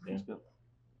 Yeah. It's good.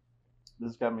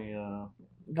 This got me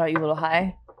Got you a little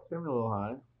high? a little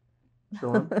high.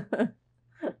 Chilling.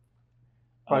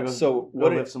 So Go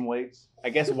what lift some weights. I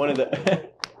guess one of the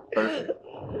perfect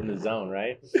in the zone,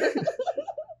 right?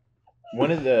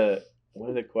 One of the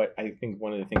I think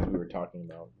one of the things we were talking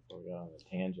about before we got on this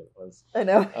tangent was I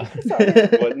know.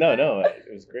 no,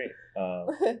 it was great.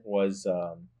 Was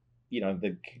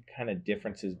the kind of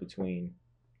differences between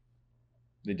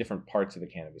the different parts of the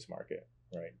cannabis market,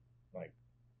 right? Like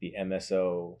the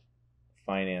MSO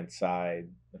finance side,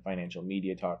 the financial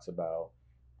media talks about,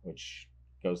 which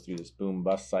goes through this boom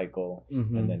bust cycle,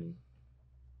 and then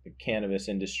the cannabis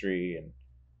industry and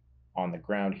on the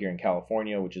ground here in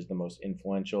California, which is the most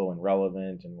influential and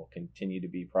relevant and will continue to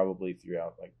be probably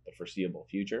throughout like the foreseeable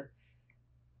future.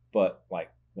 But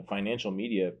like the financial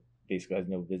media basically has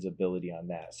no visibility on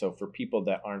that. So for people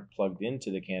that aren't plugged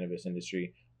into the cannabis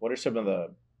industry, what are some of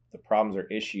the problems or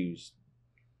issues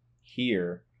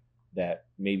here that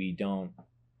maybe don't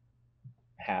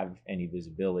have any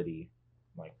visibility?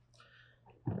 Like,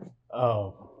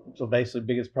 so basically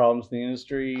biggest problems in the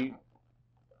industry,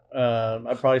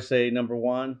 I'd probably say number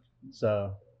one, it's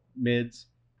mids.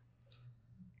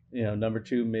 You know, number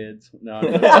two, mids. No, I'm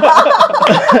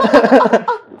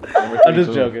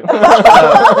just joking.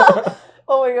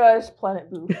 Oh my gosh, Planet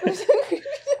Boo.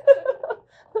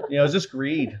 You know, it's just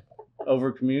greed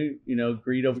over community. You know,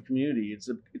 greed over community. It's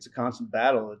a constant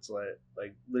battle. It's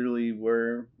like literally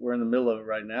we're in the middle of it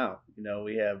right now. You know,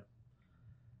 we have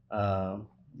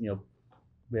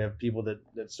we have people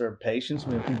that serve patients.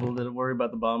 We have people that worry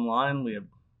about the bottom line. We have,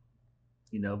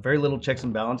 very little checks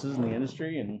and balances in the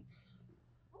industry. And,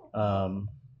 I'm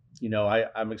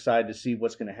excited to see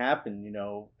what's going to happen,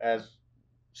 as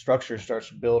structure starts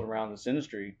to build around this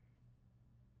industry.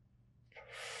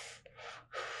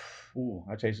 Ooh,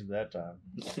 I tasted that time.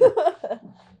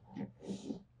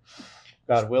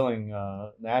 God willing,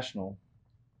 national.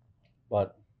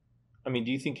 But I mean,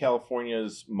 do you think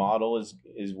California's model is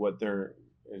what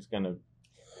is going to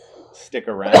stick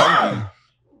around?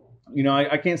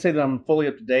 I can't say that I'm fully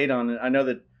up to date on it. I know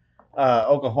that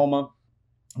Oklahoma,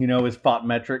 has fought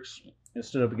metrics. It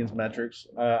stood up against metrics.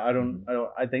 I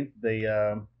think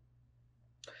I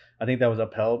think that was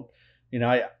upheld.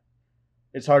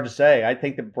 It's hard to say. I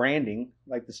think the branding,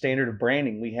 like the standard of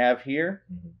branding we have here,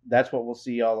 that's what we'll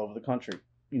see all over the country.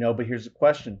 But here's the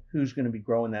question: who's going to be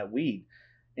growing that weed?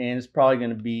 And it's probably going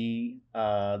to be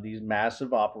these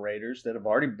massive operators that have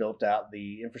already built out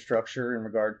the infrastructure in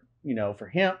regard, for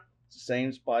hemp. It's the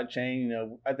same supply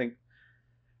chain. I think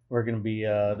we're going to be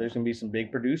there's going to be some big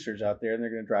producers out there, and they're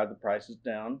going to drive the prices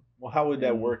down. Well, how would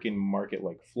that work in a market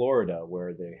like Florida,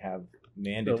 where they have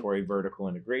mandatory vertical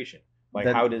integration? Like,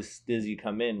 how does Stizzy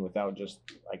come in without just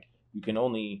like you can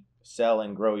only sell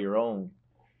and grow your own?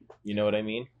 You know what I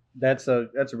mean? That's a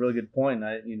really good point.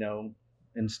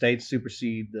 And states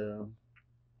supersede the,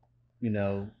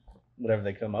 whatever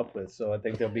they come up with. So I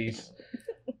think there'll be.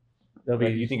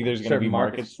 You think there's going to be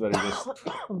markets that are just?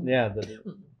 Yeah.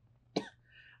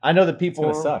 I know that people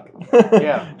it's gonna suck.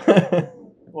 Yeah.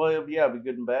 Well, it'll be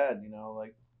good and bad.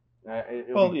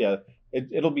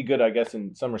 It'll be good, I guess,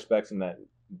 in some respects, in that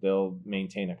they'll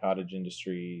maintain a cottage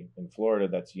industry in Florida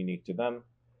that's unique to them.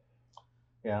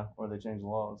 Yeah, or they change the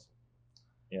laws.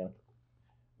 Yeah.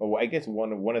 Well, I guess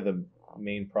one of the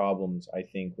main problems, I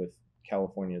think, with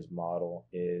California's model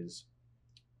is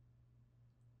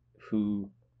who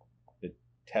the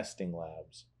testing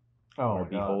labs are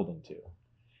beholden to.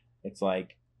 It's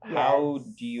like, how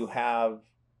do you have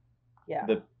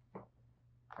the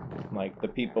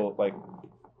people like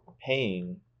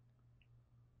paying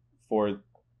for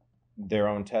their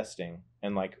own testing,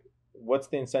 and like, what's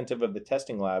the incentive of the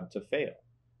testing lab to fail?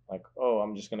 Like,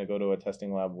 I'm just going to go to a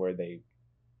testing lab where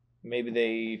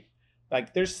maybe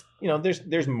like there's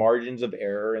margins of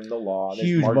error in the law. There's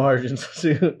huge margins.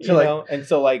 And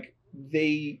so like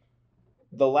the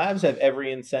labs have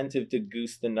every incentive to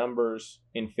goose the numbers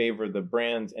in favor of the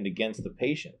brands and against the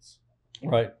patients.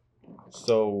 Right.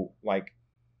 So like,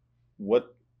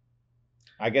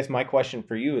 I guess my question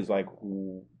for you is like,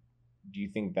 do you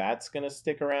think that's going to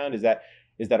stick around? Is that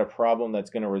a problem that's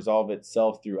going to resolve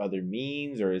itself through other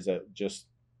means, or is it just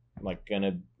like going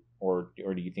to, or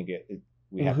do you think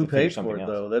we have who to figure pays something for it else?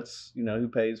 though? That's who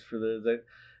pays for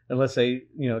unless they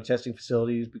testing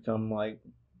facilities become like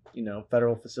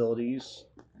federal facilities,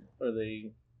 or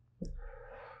they.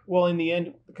 Well, in the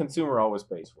end, the consumer always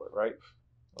pays for it, right?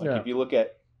 Like if you look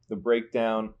at the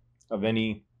breakdown of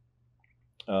any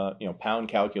pound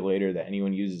calculator that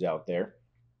anyone uses out there,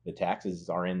 the taxes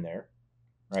are in there,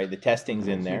 right? The testing's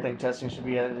in there. You think testing should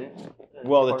be added?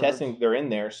 Well, the testing, they're in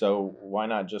there, so why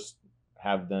not just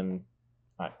have them?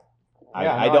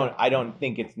 I don't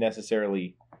think it's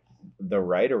necessarily the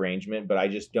right arrangement, but I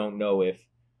just don't know if,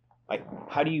 like,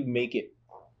 how do you make it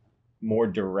more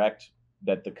direct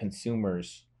that the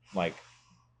consumer's like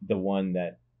the one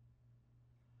that?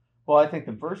 Well, I think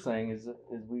the first thing is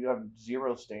we have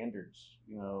zero standards,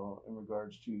 in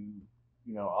regards to,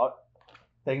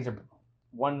 things are,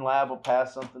 one lab will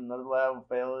pass something, another lab will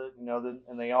fail it,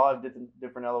 and they all have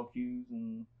different LOQs,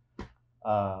 and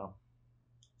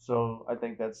So I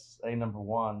think that's number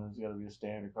one. There's got to be a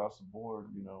standard across the board,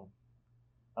 you know.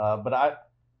 But I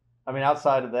mean,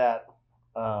 outside of that,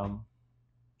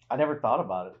 I never thought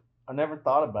about it. I never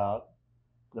thought about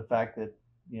the fact that,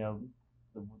 you know,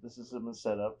 the system is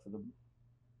set up for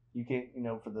you can't, you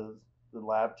know, for the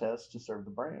lab tests to serve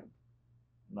the brand,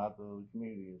 not the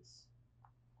community. It's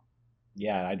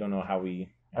Yeah, I don't know how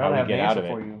we I don't have get an out of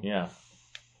answer it. for you. Yeah.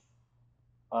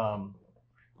 um.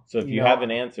 So if you know, have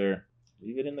an answer,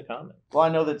 leave it in the comments. Well, I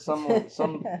know that some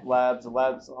labs, the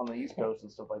labs on the East Coast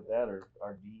and stuff like that are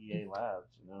DEA labs.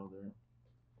 You know,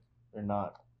 they're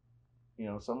not. You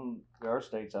know, there are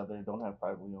states out there that don't have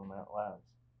privately owned labs.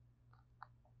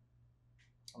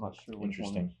 I'm not sure which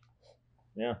Interesting. one.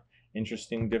 Yeah,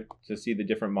 interesting to see the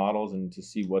different models and to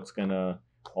see what's gonna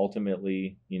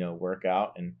ultimately, you know, work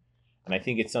out. And I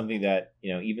think it's something that,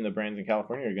 you know, even the brands in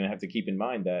California are gonna have to keep in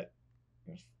mind that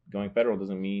going federal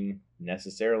doesn't mean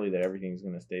necessarily that everything's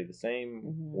gonna stay the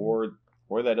same, or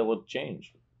that it will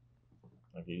change.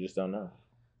 Like, you just don't know.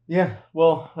 Yeah,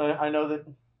 well, I know that,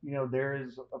 you know, there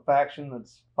is a faction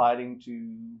that's fighting to,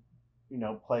 you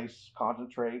know, place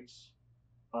concentrates,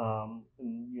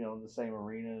 in, you know, in the same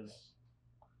arena as,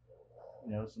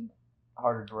 you know, some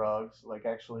harder drugs, like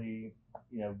actually,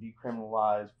 you know,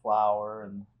 decriminalize flour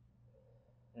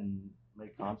and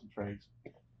make concentrates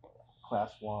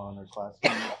class 1 or class 2.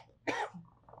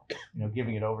 You know,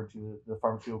 giving it over to the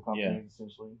pharmaceutical companies,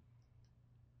 essentially.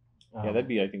 Yeah, that'd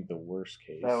be, I think, the worst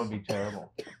case. That would be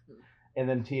terrible. And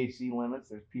then THC limits.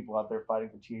 There's people out there fighting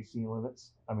for THC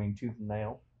limits. I mean, tooth and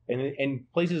nail. And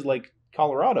places like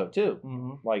Colorado too.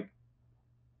 Mm-hmm. Like,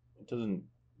 it doesn't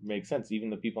make sense. Even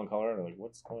the people in Colorado are like,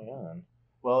 what's going on?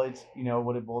 Well, it's, you know,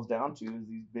 what it boils down to is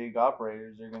these big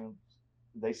operators,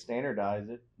 they standardize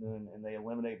it and they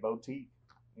eliminate boutique.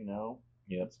 You know,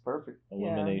 Yep. It's perfect.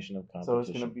 Elimination of competition. So it's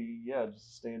going to be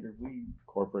just standard weed.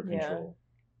 Corporate control.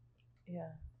 Yeah.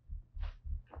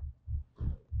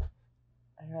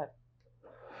 I got.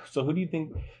 So who do you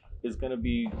think is going to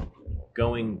be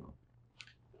going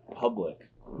public?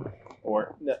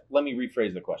 Or let me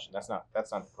rephrase the question. That's not the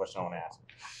question I want to ask.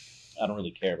 I don't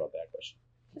really care about that question.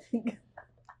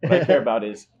 What I care about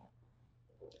is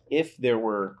if there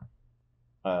were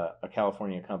a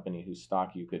California company whose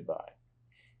stock you could buy.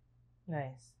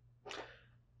 Nice.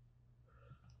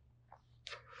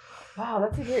 Wow,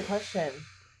 that's a great question.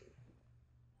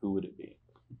 Who would it be?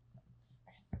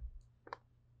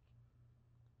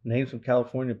 Name some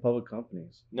California public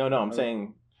companies. No, I'm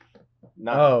saying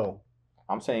not. Oh.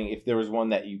 I'm saying if there was one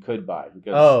that you could buy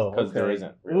because there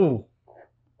isn't. Really. Ooh.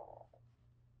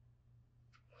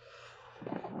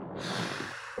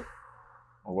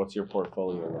 Or what's your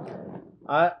portfolio looking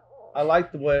like? I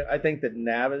like the way, I think that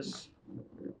Navis,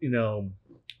 you know,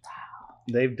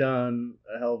 they've done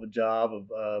a hell of a job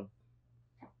of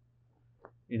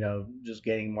you know, just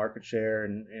gaining market share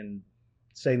and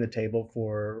setting the table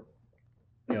for,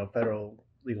 you know, federal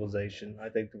legalization. I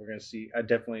think that I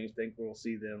definitely think we'll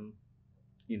see them,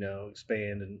 you know,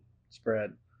 expand and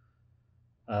spread.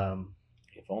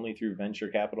 If only through venture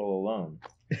capital alone.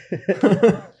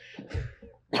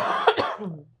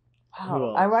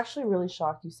 Wow, I'm actually really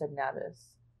shocked you said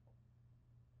Navis.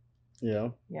 Yeah.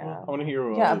 Yeah. I want to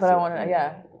hear. Yeah, but I want to.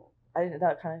 Yeah, I didn't.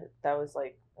 That was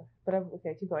like. But I'm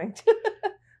okay. Keep going.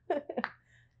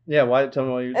 Yeah. Why? Tell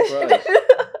me why you're surprised.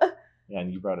 Yeah,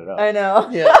 and you brought it up. I know.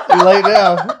 Yeah. You lay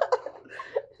down.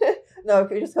 No,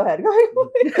 okay, just go ahead.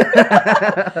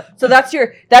 So that's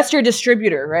your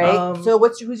distributor, right? So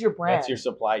who's your brand? That's your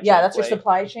supply chain. Yeah, that's your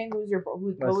supply chain. Who's your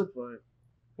who's your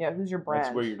brand?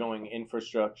 That's where you're going.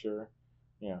 Infrastructure.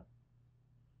 Yeah.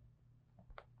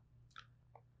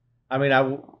 I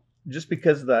mean, just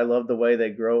because I love the way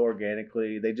they grow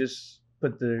organically. They just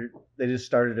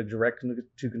started a direct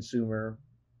to consumer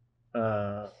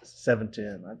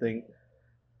 710. I think.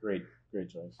 Great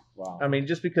choice. Wow. I mean,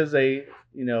 just because they,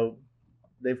 you know,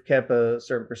 they've kept a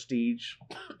certain prestige.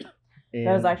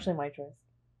 That was actually my choice.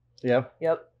 Yeah.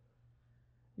 Yep.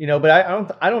 You know, but I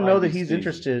don't know that he's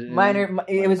interested. It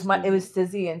was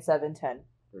Stizzy and 710,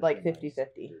 like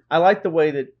 50-50. I like the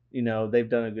way that, you know, they've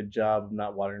done a good job of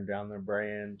not watering down their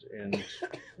brand and.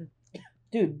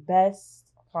 Dude,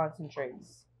 best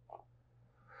concentrates,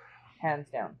 hands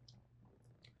down.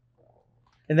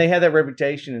 And they have that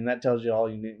reputation, and that tells you all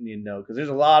you need to know. Because there's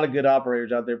a lot of good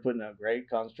operators out there putting out great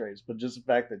concentrates. But just the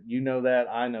fact that you know that,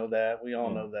 I know that, we all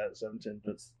know that 710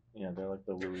 puts. Yeah, they're like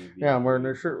the Louis V. Yeah, I'm wearing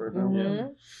their shirt right now.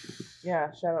 Mm-hmm.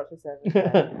 Yeah, shout out to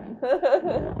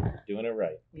 710. Doing it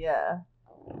right. Yeah.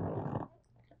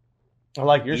 I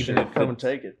like your Even shirt. if Come and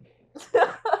take it.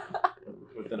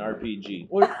 With an RPG.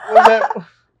 What that?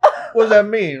 What does that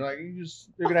mean? Like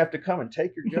they're gonna have to come and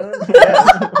take your guns?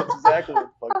 Yes, that's exactly what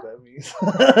the fuck that means.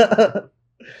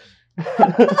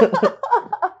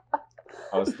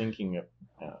 I was thinking of.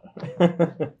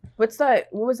 What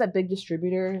was that big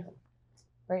distributor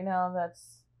right now that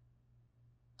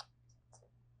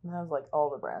has like all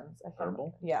the brands? I can't remember.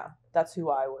 Herbal? Yeah, that's who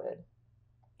I would.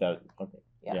 Okay.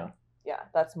 Yeah. Yeah,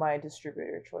 that's my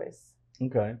distributor choice.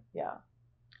 Okay. Yeah.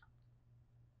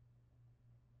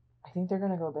 I think they're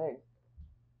gonna go big.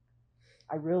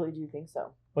 I really do think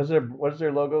so. What does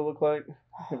their logo look like?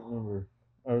 I can't remember.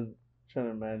 I was trying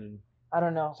to imagine. I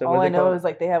don't know. So all what I they know call- is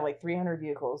like they have like 300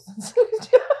 vehicles.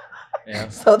 Yeah.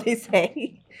 So they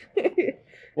say.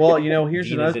 Well, here's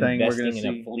Gina's another thing we're investing gonna in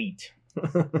see. a fleet.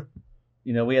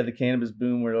 We had the cannabis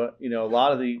boom where a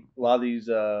lot of these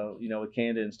with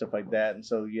Canada and stuff like that, and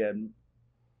so you had a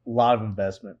lot of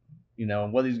investment.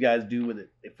 And what these guys do with it,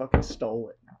 they fucking stole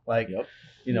it. Like Yep.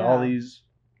 all Yeah. these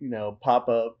pop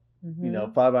up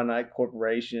Mhm. fly by night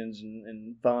corporations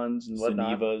and funds and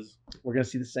whatnot. Sonivas. We're gonna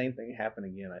see the same thing happen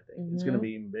again. I think it's gonna Mhm.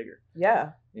 be even bigger.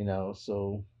 Yeah.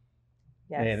 So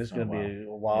Yes. man, it's gonna wow. be a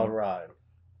wild Yeah. ride. I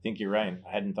think you're right.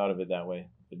 I hadn't thought of it that way,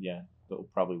 but yeah,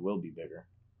 it probably will be bigger.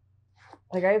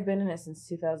 Like I've been in it since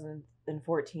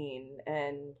 2014,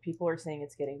 and people are saying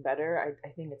it's getting better. I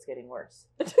think it's getting worse.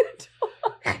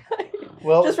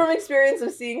 Well, just from experience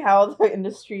of seeing how the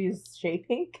industry is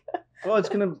shaping. Well, it's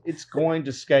going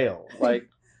to scale. Like,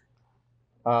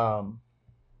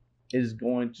 is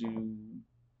going to.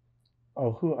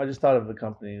 Oh, I just thought of the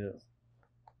company.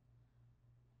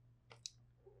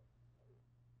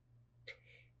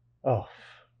 Oh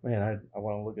man, I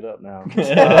want to look it up now.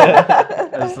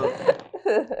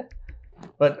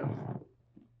 But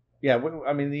yeah,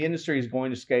 I mean, the industry is going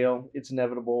to scale. It's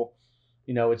inevitable.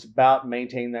 It's about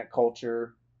maintaining that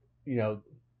culture.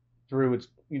 Through its.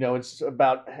 It's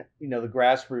about the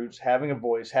grassroots having a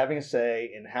voice, having a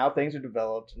say in how things are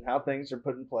developed and how things are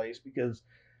put in place. Because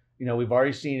we've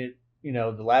already seen it.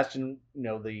 The last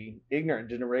the ignorant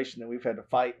generation that we've had to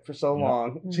fight for so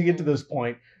long to get to this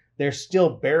point. They're still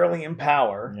barely in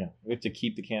power. Yeah, we have to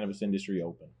keep the cannabis industry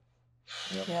open.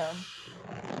 Yep. Yeah.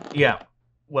 Yeah.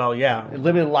 Well, yeah.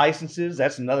 Limited licenses,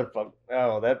 that's another fuck.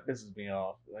 Oh, that pisses me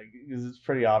off. Like, 'cause it's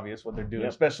pretty obvious what they're doing,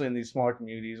 Yep. especially in these smaller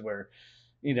communities where,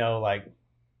 the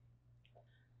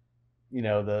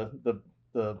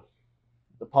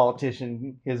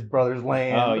politician, his brother's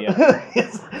land. Oh, yeah.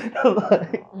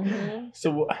 Mhm.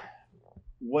 So,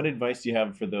 what advice do you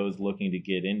have for those looking to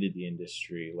get into the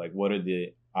industry? Like, what are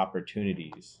the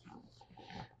opportunities?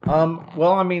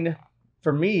 Well, I mean,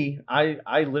 for me, I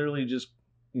literally just,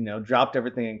 dropped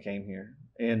everything and came here.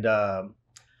 And, but,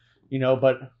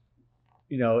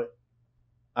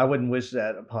 I wouldn't wish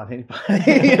that upon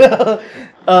anybody.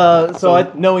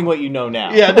 So knowing what you know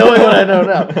now. Yeah, knowing what I know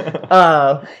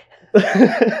now.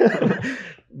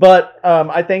 But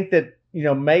I think that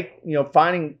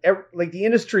finding the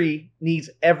industry needs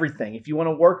everything. If you want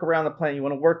to work around the plant, you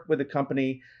want to work with a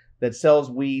company that sells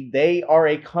weed. They are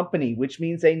a company, which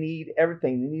means they need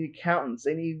everything. They need accountants.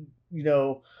 They need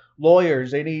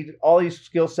lawyers. They need all these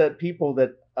skill set people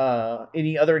that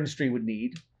any other industry would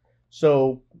need.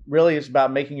 So really, it's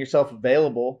about making yourself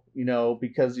available.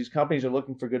 Because these companies are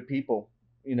looking for good people.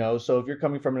 So if you're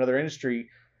coming from another industry,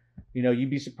 you'd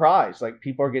be surprised. Like,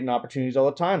 people are getting opportunities all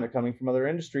the time. They're coming from other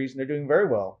industries and they're doing very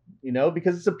well,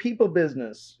 because it's a people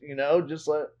business,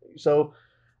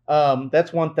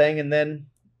 that's one thing. And then,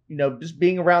 just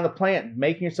being around the plant,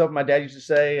 making yourself, my dad used to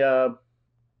say, half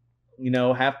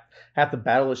the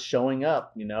battle is showing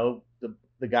up.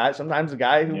 The guy, sometimes the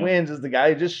guy who wins is the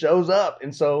guy who just shows up.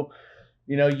 And so,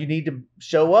 you need to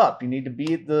show up. You need to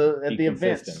be at the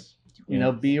events,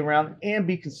 consistent. Be around and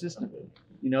be consistent.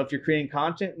 If you're creating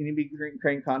content, you need to be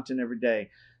creating content every day.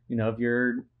 If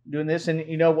you're doing this, and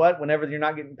whenever you're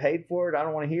not getting paid for it, I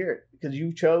don't want to hear it because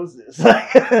you chose this.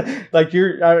 Like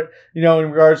you're, in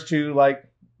regards to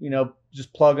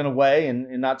just plugging away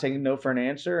and not taking no for an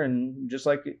answer. And just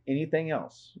like anything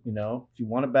else, if you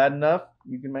want it bad enough,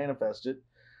 you can manifest it.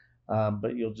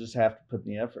 But you'll just have to put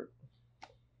in the effort.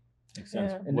 Makes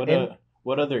sense. Yeah.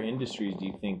 What other industries do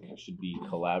you think should be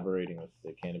collaborating with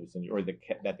the cannabis industry, or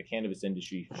that the cannabis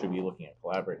industry should be looking at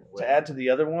collaborating with? To add to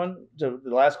the other one, to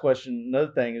the last question,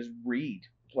 another thing is read.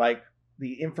 Like,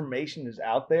 the information is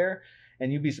out there,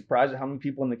 and you'd be surprised at how many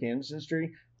people in the cannabis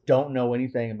industry don't know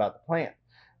anything about the plant.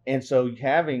 And so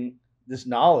having this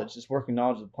knowledge, this working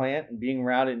knowledge of the plant, and being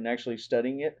around it and actually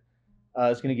studying it,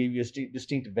 is going to give you a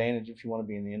distinct advantage if you want to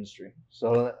be in the industry.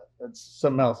 So that's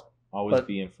something else. Always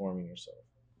be informing yourself.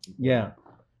 Yeah,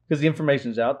 because the information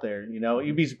is out there.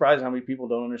 You'd be surprised how many people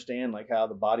don't understand how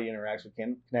the body interacts with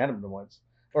cannabinoids.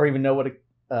 or even know what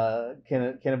a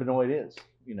cannabinoid is.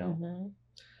 You know.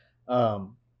 Mm-hmm.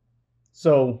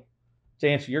 So to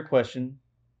answer your question,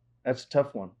 that's a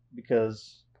tough one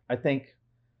because I think,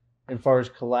 as far as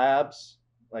collabs,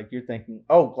 like you're thinking,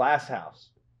 oh, Glass House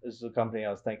is the company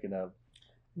I was thinking of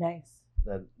Nice.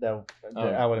 that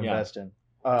I would yeah. invest in.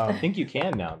 I think you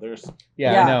can now. There's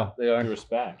Yeah, Yeah. I know they are.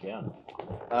 respect. Yeah.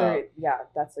 Yeah,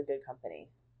 that's a good company.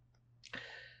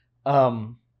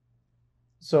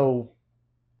 So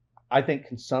I think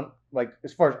like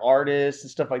as far as artists and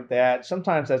stuff like that,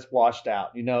 sometimes that's washed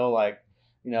out. Like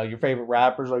your favorite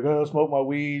rappers like, oh, smoke my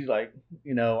weed. Like,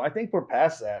 I think we're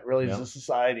past that really as Yeah. a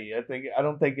society. I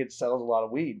don't think it sells a lot of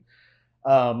weed.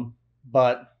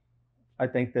 But I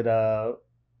think that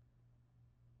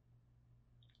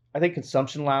I think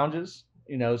consumption lounges,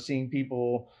 seeing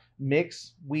people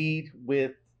mix weed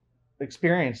with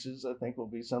experiences, I think will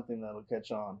be something that'll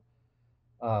catch on.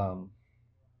 Um,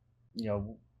 you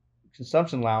know,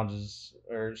 Consumption lounges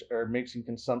are mixing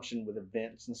consumption with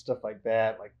events and stuff like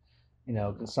that, like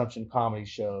consumption comedy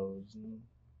shows.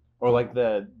 Or like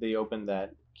they opened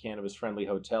that cannabis friendly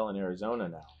hotel in Arizona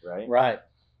now, right? Right.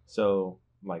 So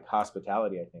like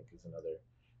hospitality, I think is another.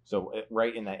 So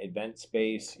right in that event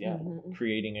space, yeah, Mhm.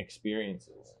 creating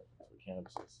experiences. That's what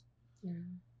cannabis is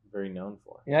very known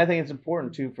for. Yeah, I think it's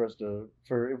important too for us if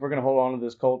we're gonna hold on to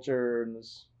this culture and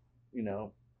this, you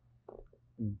know,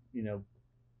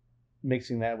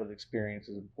 mixing that with experience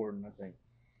is important. I think.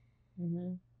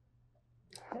 Mm-hmm.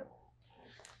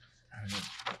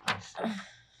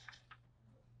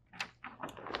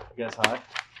 You guys high?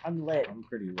 I'm lit. I'm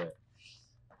pretty lit.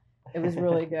 It was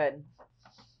really good.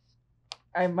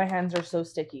 My hands are so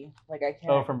sticky. Like I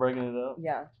can't. Oh, from breaking it up.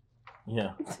 Yeah.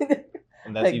 Yeah,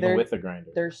 and that's Like, even with the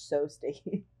grinder. They're so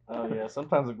sticky. Oh yeah,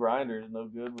 sometimes a grinder is no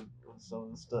good with some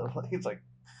of the stuff. Like it's like,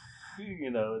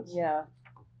 it's Yeah.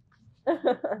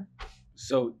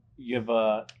 So you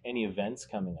have any events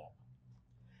coming up?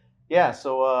 Yeah.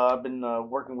 So I've been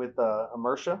working with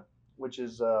Immersia, which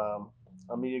is a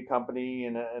media company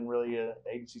and really an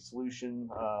agency solution.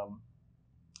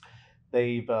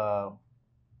 They've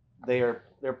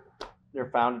they're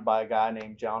founded by a guy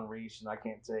named John Reese, and I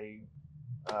can't say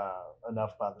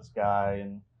enough about this guy.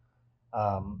 And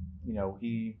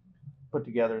he put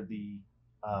together the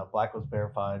Black Was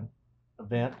Verified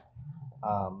event.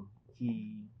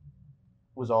 He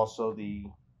was also the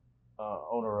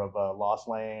owner of Lost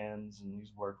Lands, and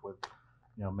he's worked with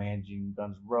managing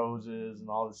Guns N' Roses and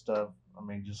all this stuff. I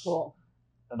mean, just Cool.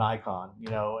 an icon,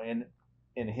 and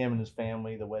him and his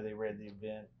family, the way they ran the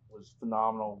event was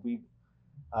phenomenal. We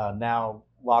now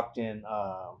locked in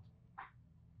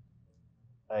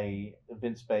a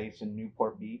event space in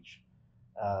Newport Beach.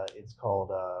 It's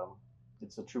called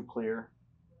it's a True Clear.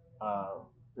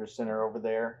 Their center over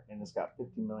there, and it's got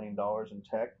 $50 million in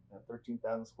tech, a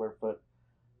 13,000 square foot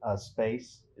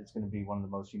space. It's going to be one of the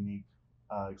most unique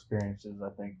experiences, I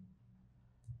think,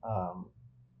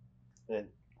 that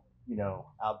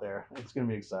out there. It's going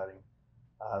to be exciting.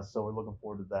 So we're looking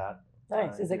forward to that.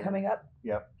 Nice. Is it coming up?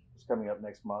 Yep, it's coming up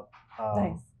next month.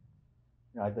 Nice.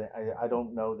 I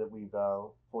don't know that we've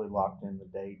fully locked in the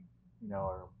date,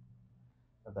 or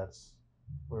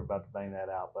we're about to bang that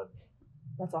out, but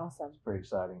That's awesome. it's pretty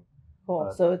exciting.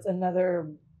 Cool. So it's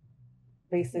another,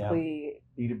 basically.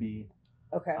 B2B.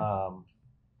 Okay.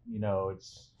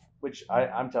 It's which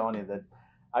I'm telling you that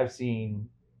I've seen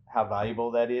how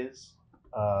valuable that is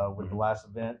with the last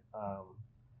event.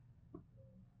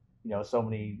 So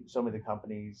many of the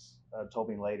companies told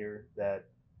me later that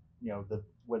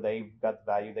where they got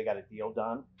the value, they got a deal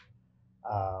done,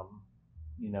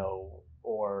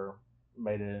 or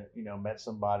met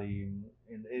somebody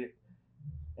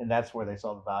and that's where they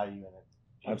saw the value in it.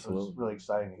 Absolutely. It was really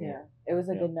exciting. Yeah, it was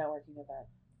a good networking event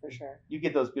for sure. You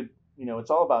get those good, it's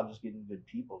all about just getting good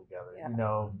people together.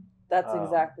 Yeah. That's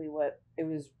exactly what it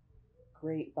was.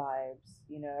 Great vibes.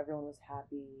 Everyone was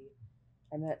happy.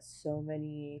 I met so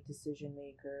many decision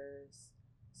makers.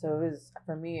 So it was,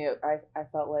 for me, I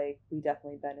felt like we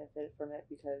definitely benefited from it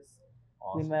because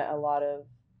we met a lot of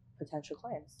potential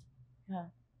clients. Yeah.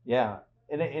 Yeah.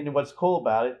 And what's cool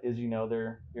about it is,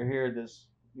 you're here at this,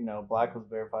 Black Was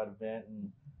Verified event, and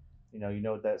you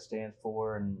know what that stands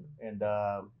for, and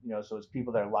so it's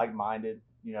people that are like-minded,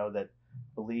 that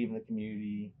believe in the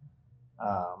community,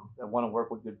 that want to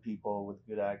work with good people, with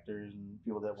good actors, and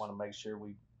people that want to make sure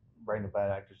we bring the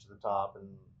bad actors to the top.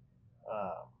 And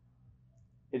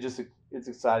it's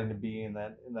exciting to be in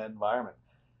that environment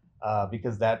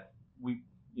because I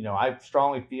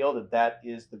strongly feel that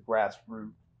is the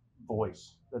grassroots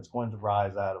voice that's going to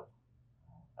rise out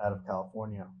of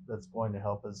California. That's going to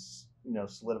help us,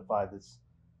 solidify this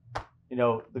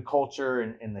the culture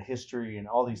and the history and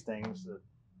all these things that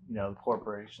the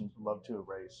corporations would love to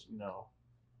erase.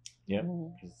 Yeah,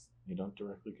 Mhm. because you don't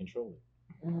directly control it.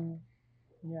 Mhm.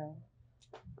 Yeah,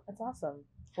 that's awesome.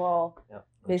 Well, Yeah.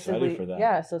 I'm excited basically, for that.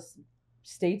 yeah. So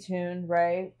stay tuned,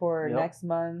 right, for Yep. next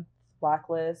month.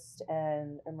 Blacklist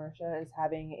and Immersia is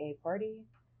having a party,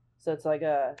 so it's like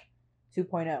a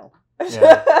 2.0.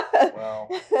 Yeah. Well,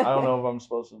 I don't know if I'm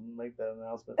supposed to make that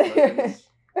announcement. But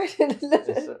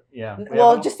yeah.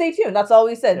 Well, just stay tuned. That's all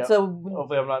we said. Yeah. So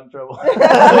Hopefully, I'm not in trouble.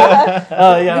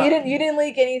 yeah. You didn't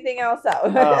leak anything else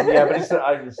out. Yeah, but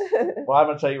well, I'm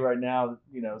gonna tell you right now.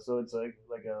 So it's like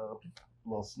a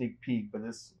little sneak peek. But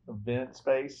this event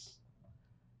space,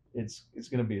 it's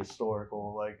gonna be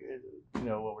historical. Like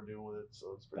what we're doing with it.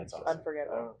 So it's pretty That's exciting. awesome.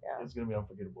 Unforgettable. Yeah. It's gonna be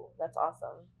unforgettable. That's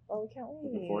awesome. Oh, we can't wait.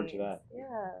 Looking forward to that.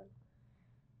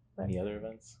 Yeah. Any other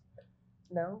events?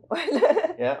 No.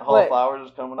 Yeah, Hall What? of Flowers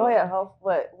is coming up. Oh yeah.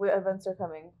 What events are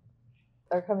coming?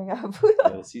 Are coming up?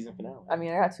 The season finale. I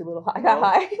mean, I got too little. I got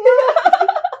high.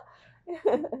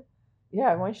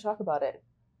 Yeah, why don't you talk about it?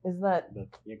 Isn't that? But,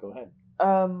 yeah, go ahead.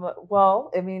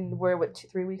 Well, I mean, we're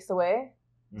 3 weeks away,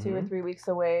 2 or Mhm. 3 weeks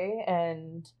away,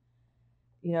 and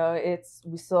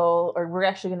we're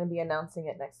actually going to be announcing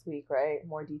it next week, right?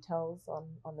 More details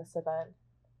on this event.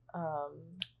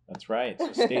 That's right.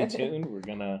 So stay tuned. We're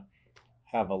gonna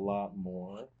have a lot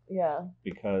more Yeah,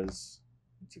 because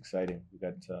it's exciting. We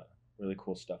got really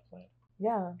cool stuff planned.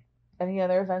 yeah. Any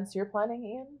other events you're planning,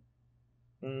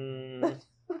 Ian?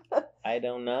 I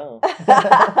don't know.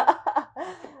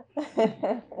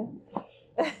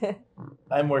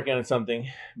 I'm working on something,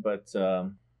 but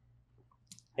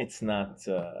it's not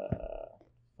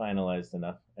finalized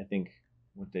enough. I think,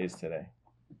 what day is today?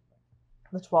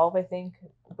 The 12th, I think,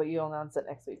 but you'll announce it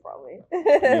next week probably.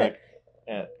 Give me like,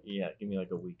 give me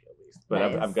like a week at least. But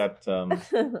Nice. I've got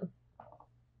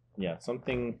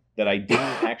something that I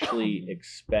didn't actually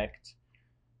expect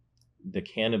the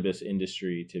cannabis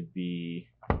industry to be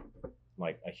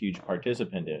like a huge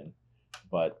participant in,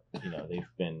 but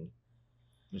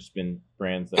there's been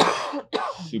brands that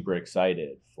are super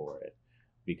excited for it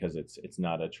because it's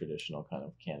not a traditional kind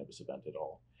of cannabis event at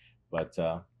all. But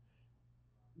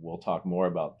we'll talk more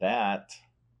about that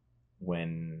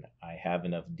when I have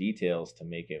enough details to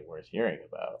make it worth hearing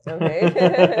about.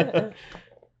 Okay.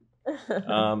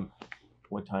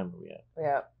 What time are we at?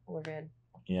 Yeah, we're good.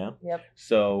 Yeah. Yep.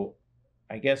 So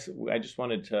I guess I just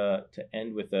wanted to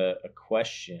end with a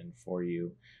question for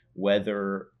you,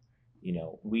 whether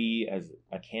we as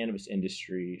a cannabis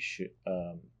industry should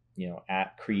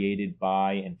created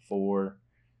by and for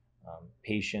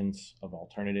patients of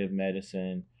alternative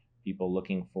medicine, people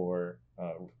looking for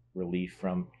relief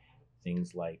from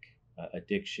things like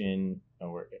addiction,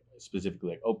 or specifically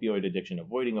like opioid addiction,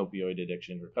 avoiding opioid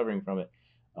addiction, recovering from it,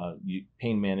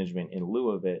 pain management in lieu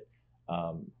of it,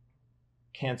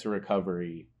 cancer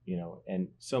recovery, and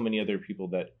so many other people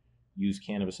that use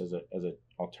cannabis as a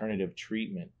alternative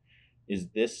treatment. Is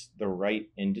this the right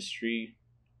industry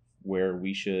where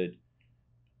we should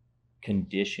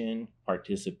condition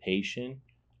participation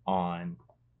on,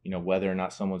 whether or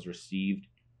not someone's received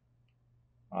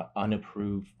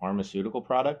unapproved pharmaceutical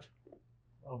product?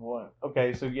 Oh boy.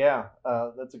 Okay, so yeah,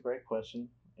 that's a great question,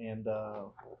 and I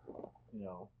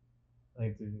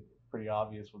think it's pretty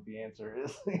obvious what the answer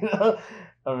is.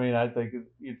 I mean, I think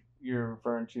you're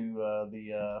referring to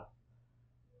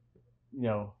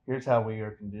here's how we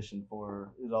are conditioned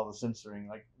for is all the censoring.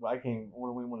 Like, I can't. What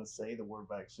do we want to say the word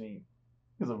vaccine?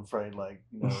 Because I'm afraid, like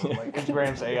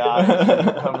Instagram's AI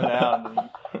is coming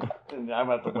out, and I'm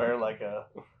about to wear like a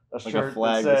shirt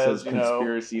flag that says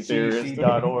conspiracy theorist.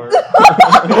 CDC.org.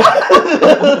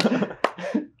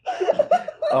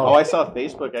 Oh, I saw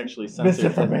Facebook actually censored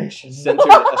a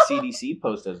CDC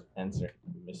post as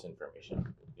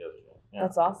misinformation the other day. Yeah.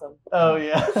 That's awesome. Oh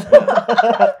yeah.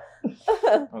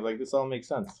 I was like, this all makes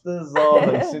sense. This all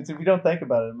makes sense. If you don't think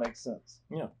about it, it makes sense.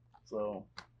 Yeah. So.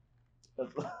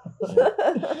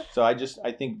 So I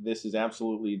think this is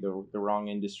absolutely the wrong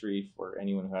industry for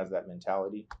anyone who has that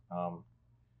mentality.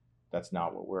 That's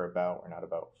not what we're about. We're not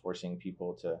about forcing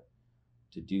people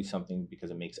to do something because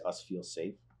it makes us feel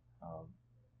safe.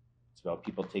 It's about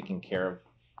people taking care of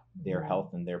their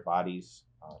health and their bodies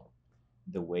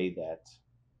the way that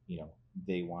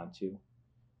they want to,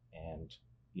 and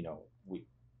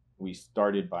we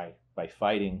started by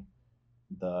fighting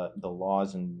the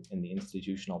laws and the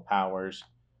institutional powers,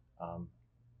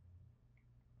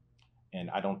 and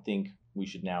I don't think we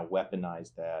should now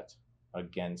weaponize that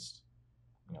against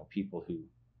people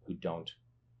who don't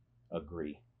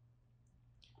agree.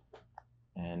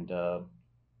 And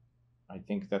I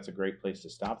think that's a great place to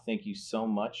stop. Thank you so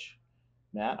much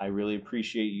Matt, I really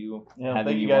appreciate you Yeah, having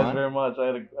thank you you guys on. very much. I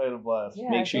had a blast. Yeah,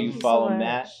 Make sure thank you you so follow much.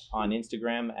 Matt on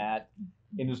Instagram at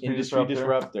Industry Industry Disruptor.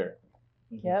 Disruptor.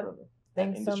 Yep.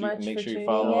 Thanks so Industry- much make for sure you tuning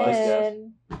follow us, guys.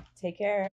 in. Take care.